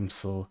time,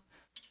 so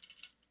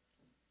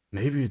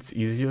maybe it's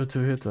easier to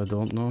hit. I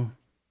don't know.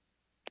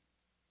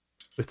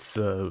 It's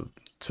a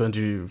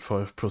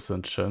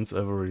 25% chance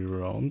every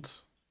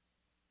round.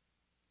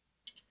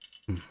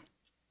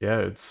 Yeah,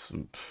 it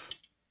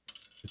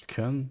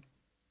can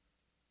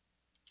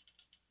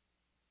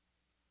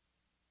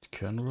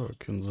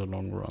work in the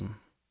long run.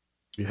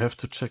 We have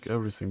to check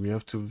everything. We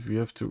have to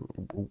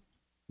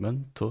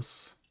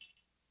Mentos.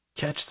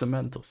 Catch the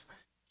Mentos.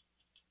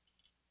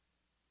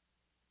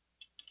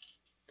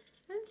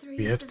 And 3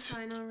 We is have the to.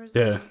 final result.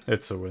 Yeah,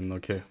 it's a win.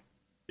 Okay.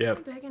 Yeah.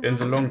 In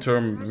the long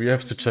term, we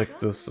have to check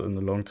this. In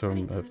the long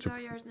term, I have to.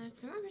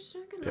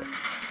 Yeah.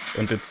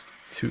 And it's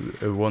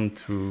 1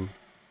 to.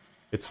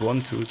 It's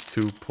 1 to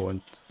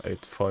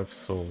 2.85,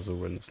 so the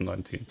win is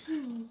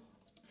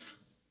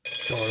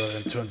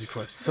 $19.25. Don't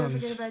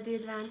forget about the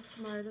advance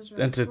tomorrow. That's right.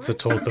 And it's a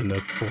total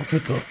net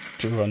profit of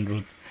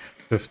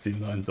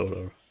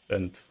 $259.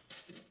 And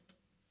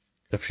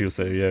if you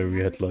say, yeah,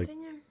 we had like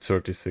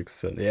 36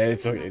 cents. Yeah,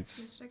 it's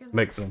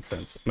makes no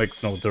sense.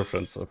 Makes no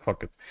difference. So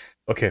fuck it.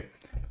 Okay,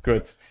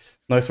 great.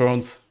 Nice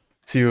rounds.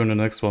 See you in the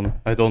next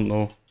one. I don't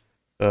know.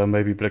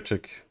 Maybe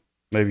blackjack.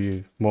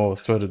 Maybe more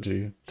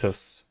strategy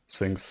test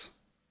things.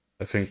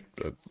 I think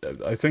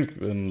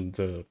in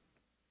the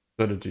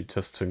strategy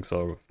test things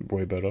are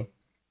way better.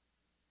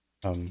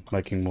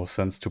 Making more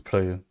sense to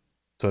play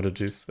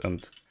strategies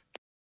and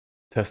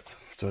test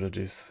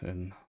strategies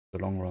in the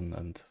long run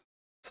and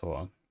so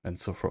on and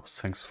so forth.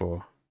 Thanks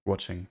for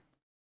watching.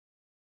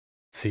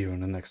 See you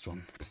in the next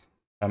one.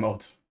 I'm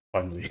out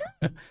finally,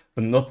 but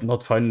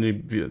not finally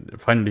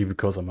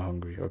because I'm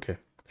hungry. Okay,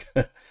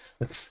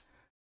 that's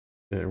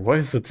why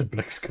is it a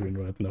black screen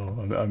right now?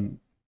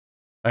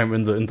 I'm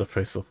in the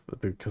interface of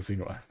the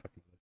casino.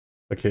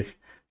 Okay,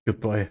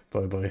 goodbye,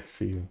 bye bye.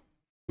 See you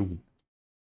soon.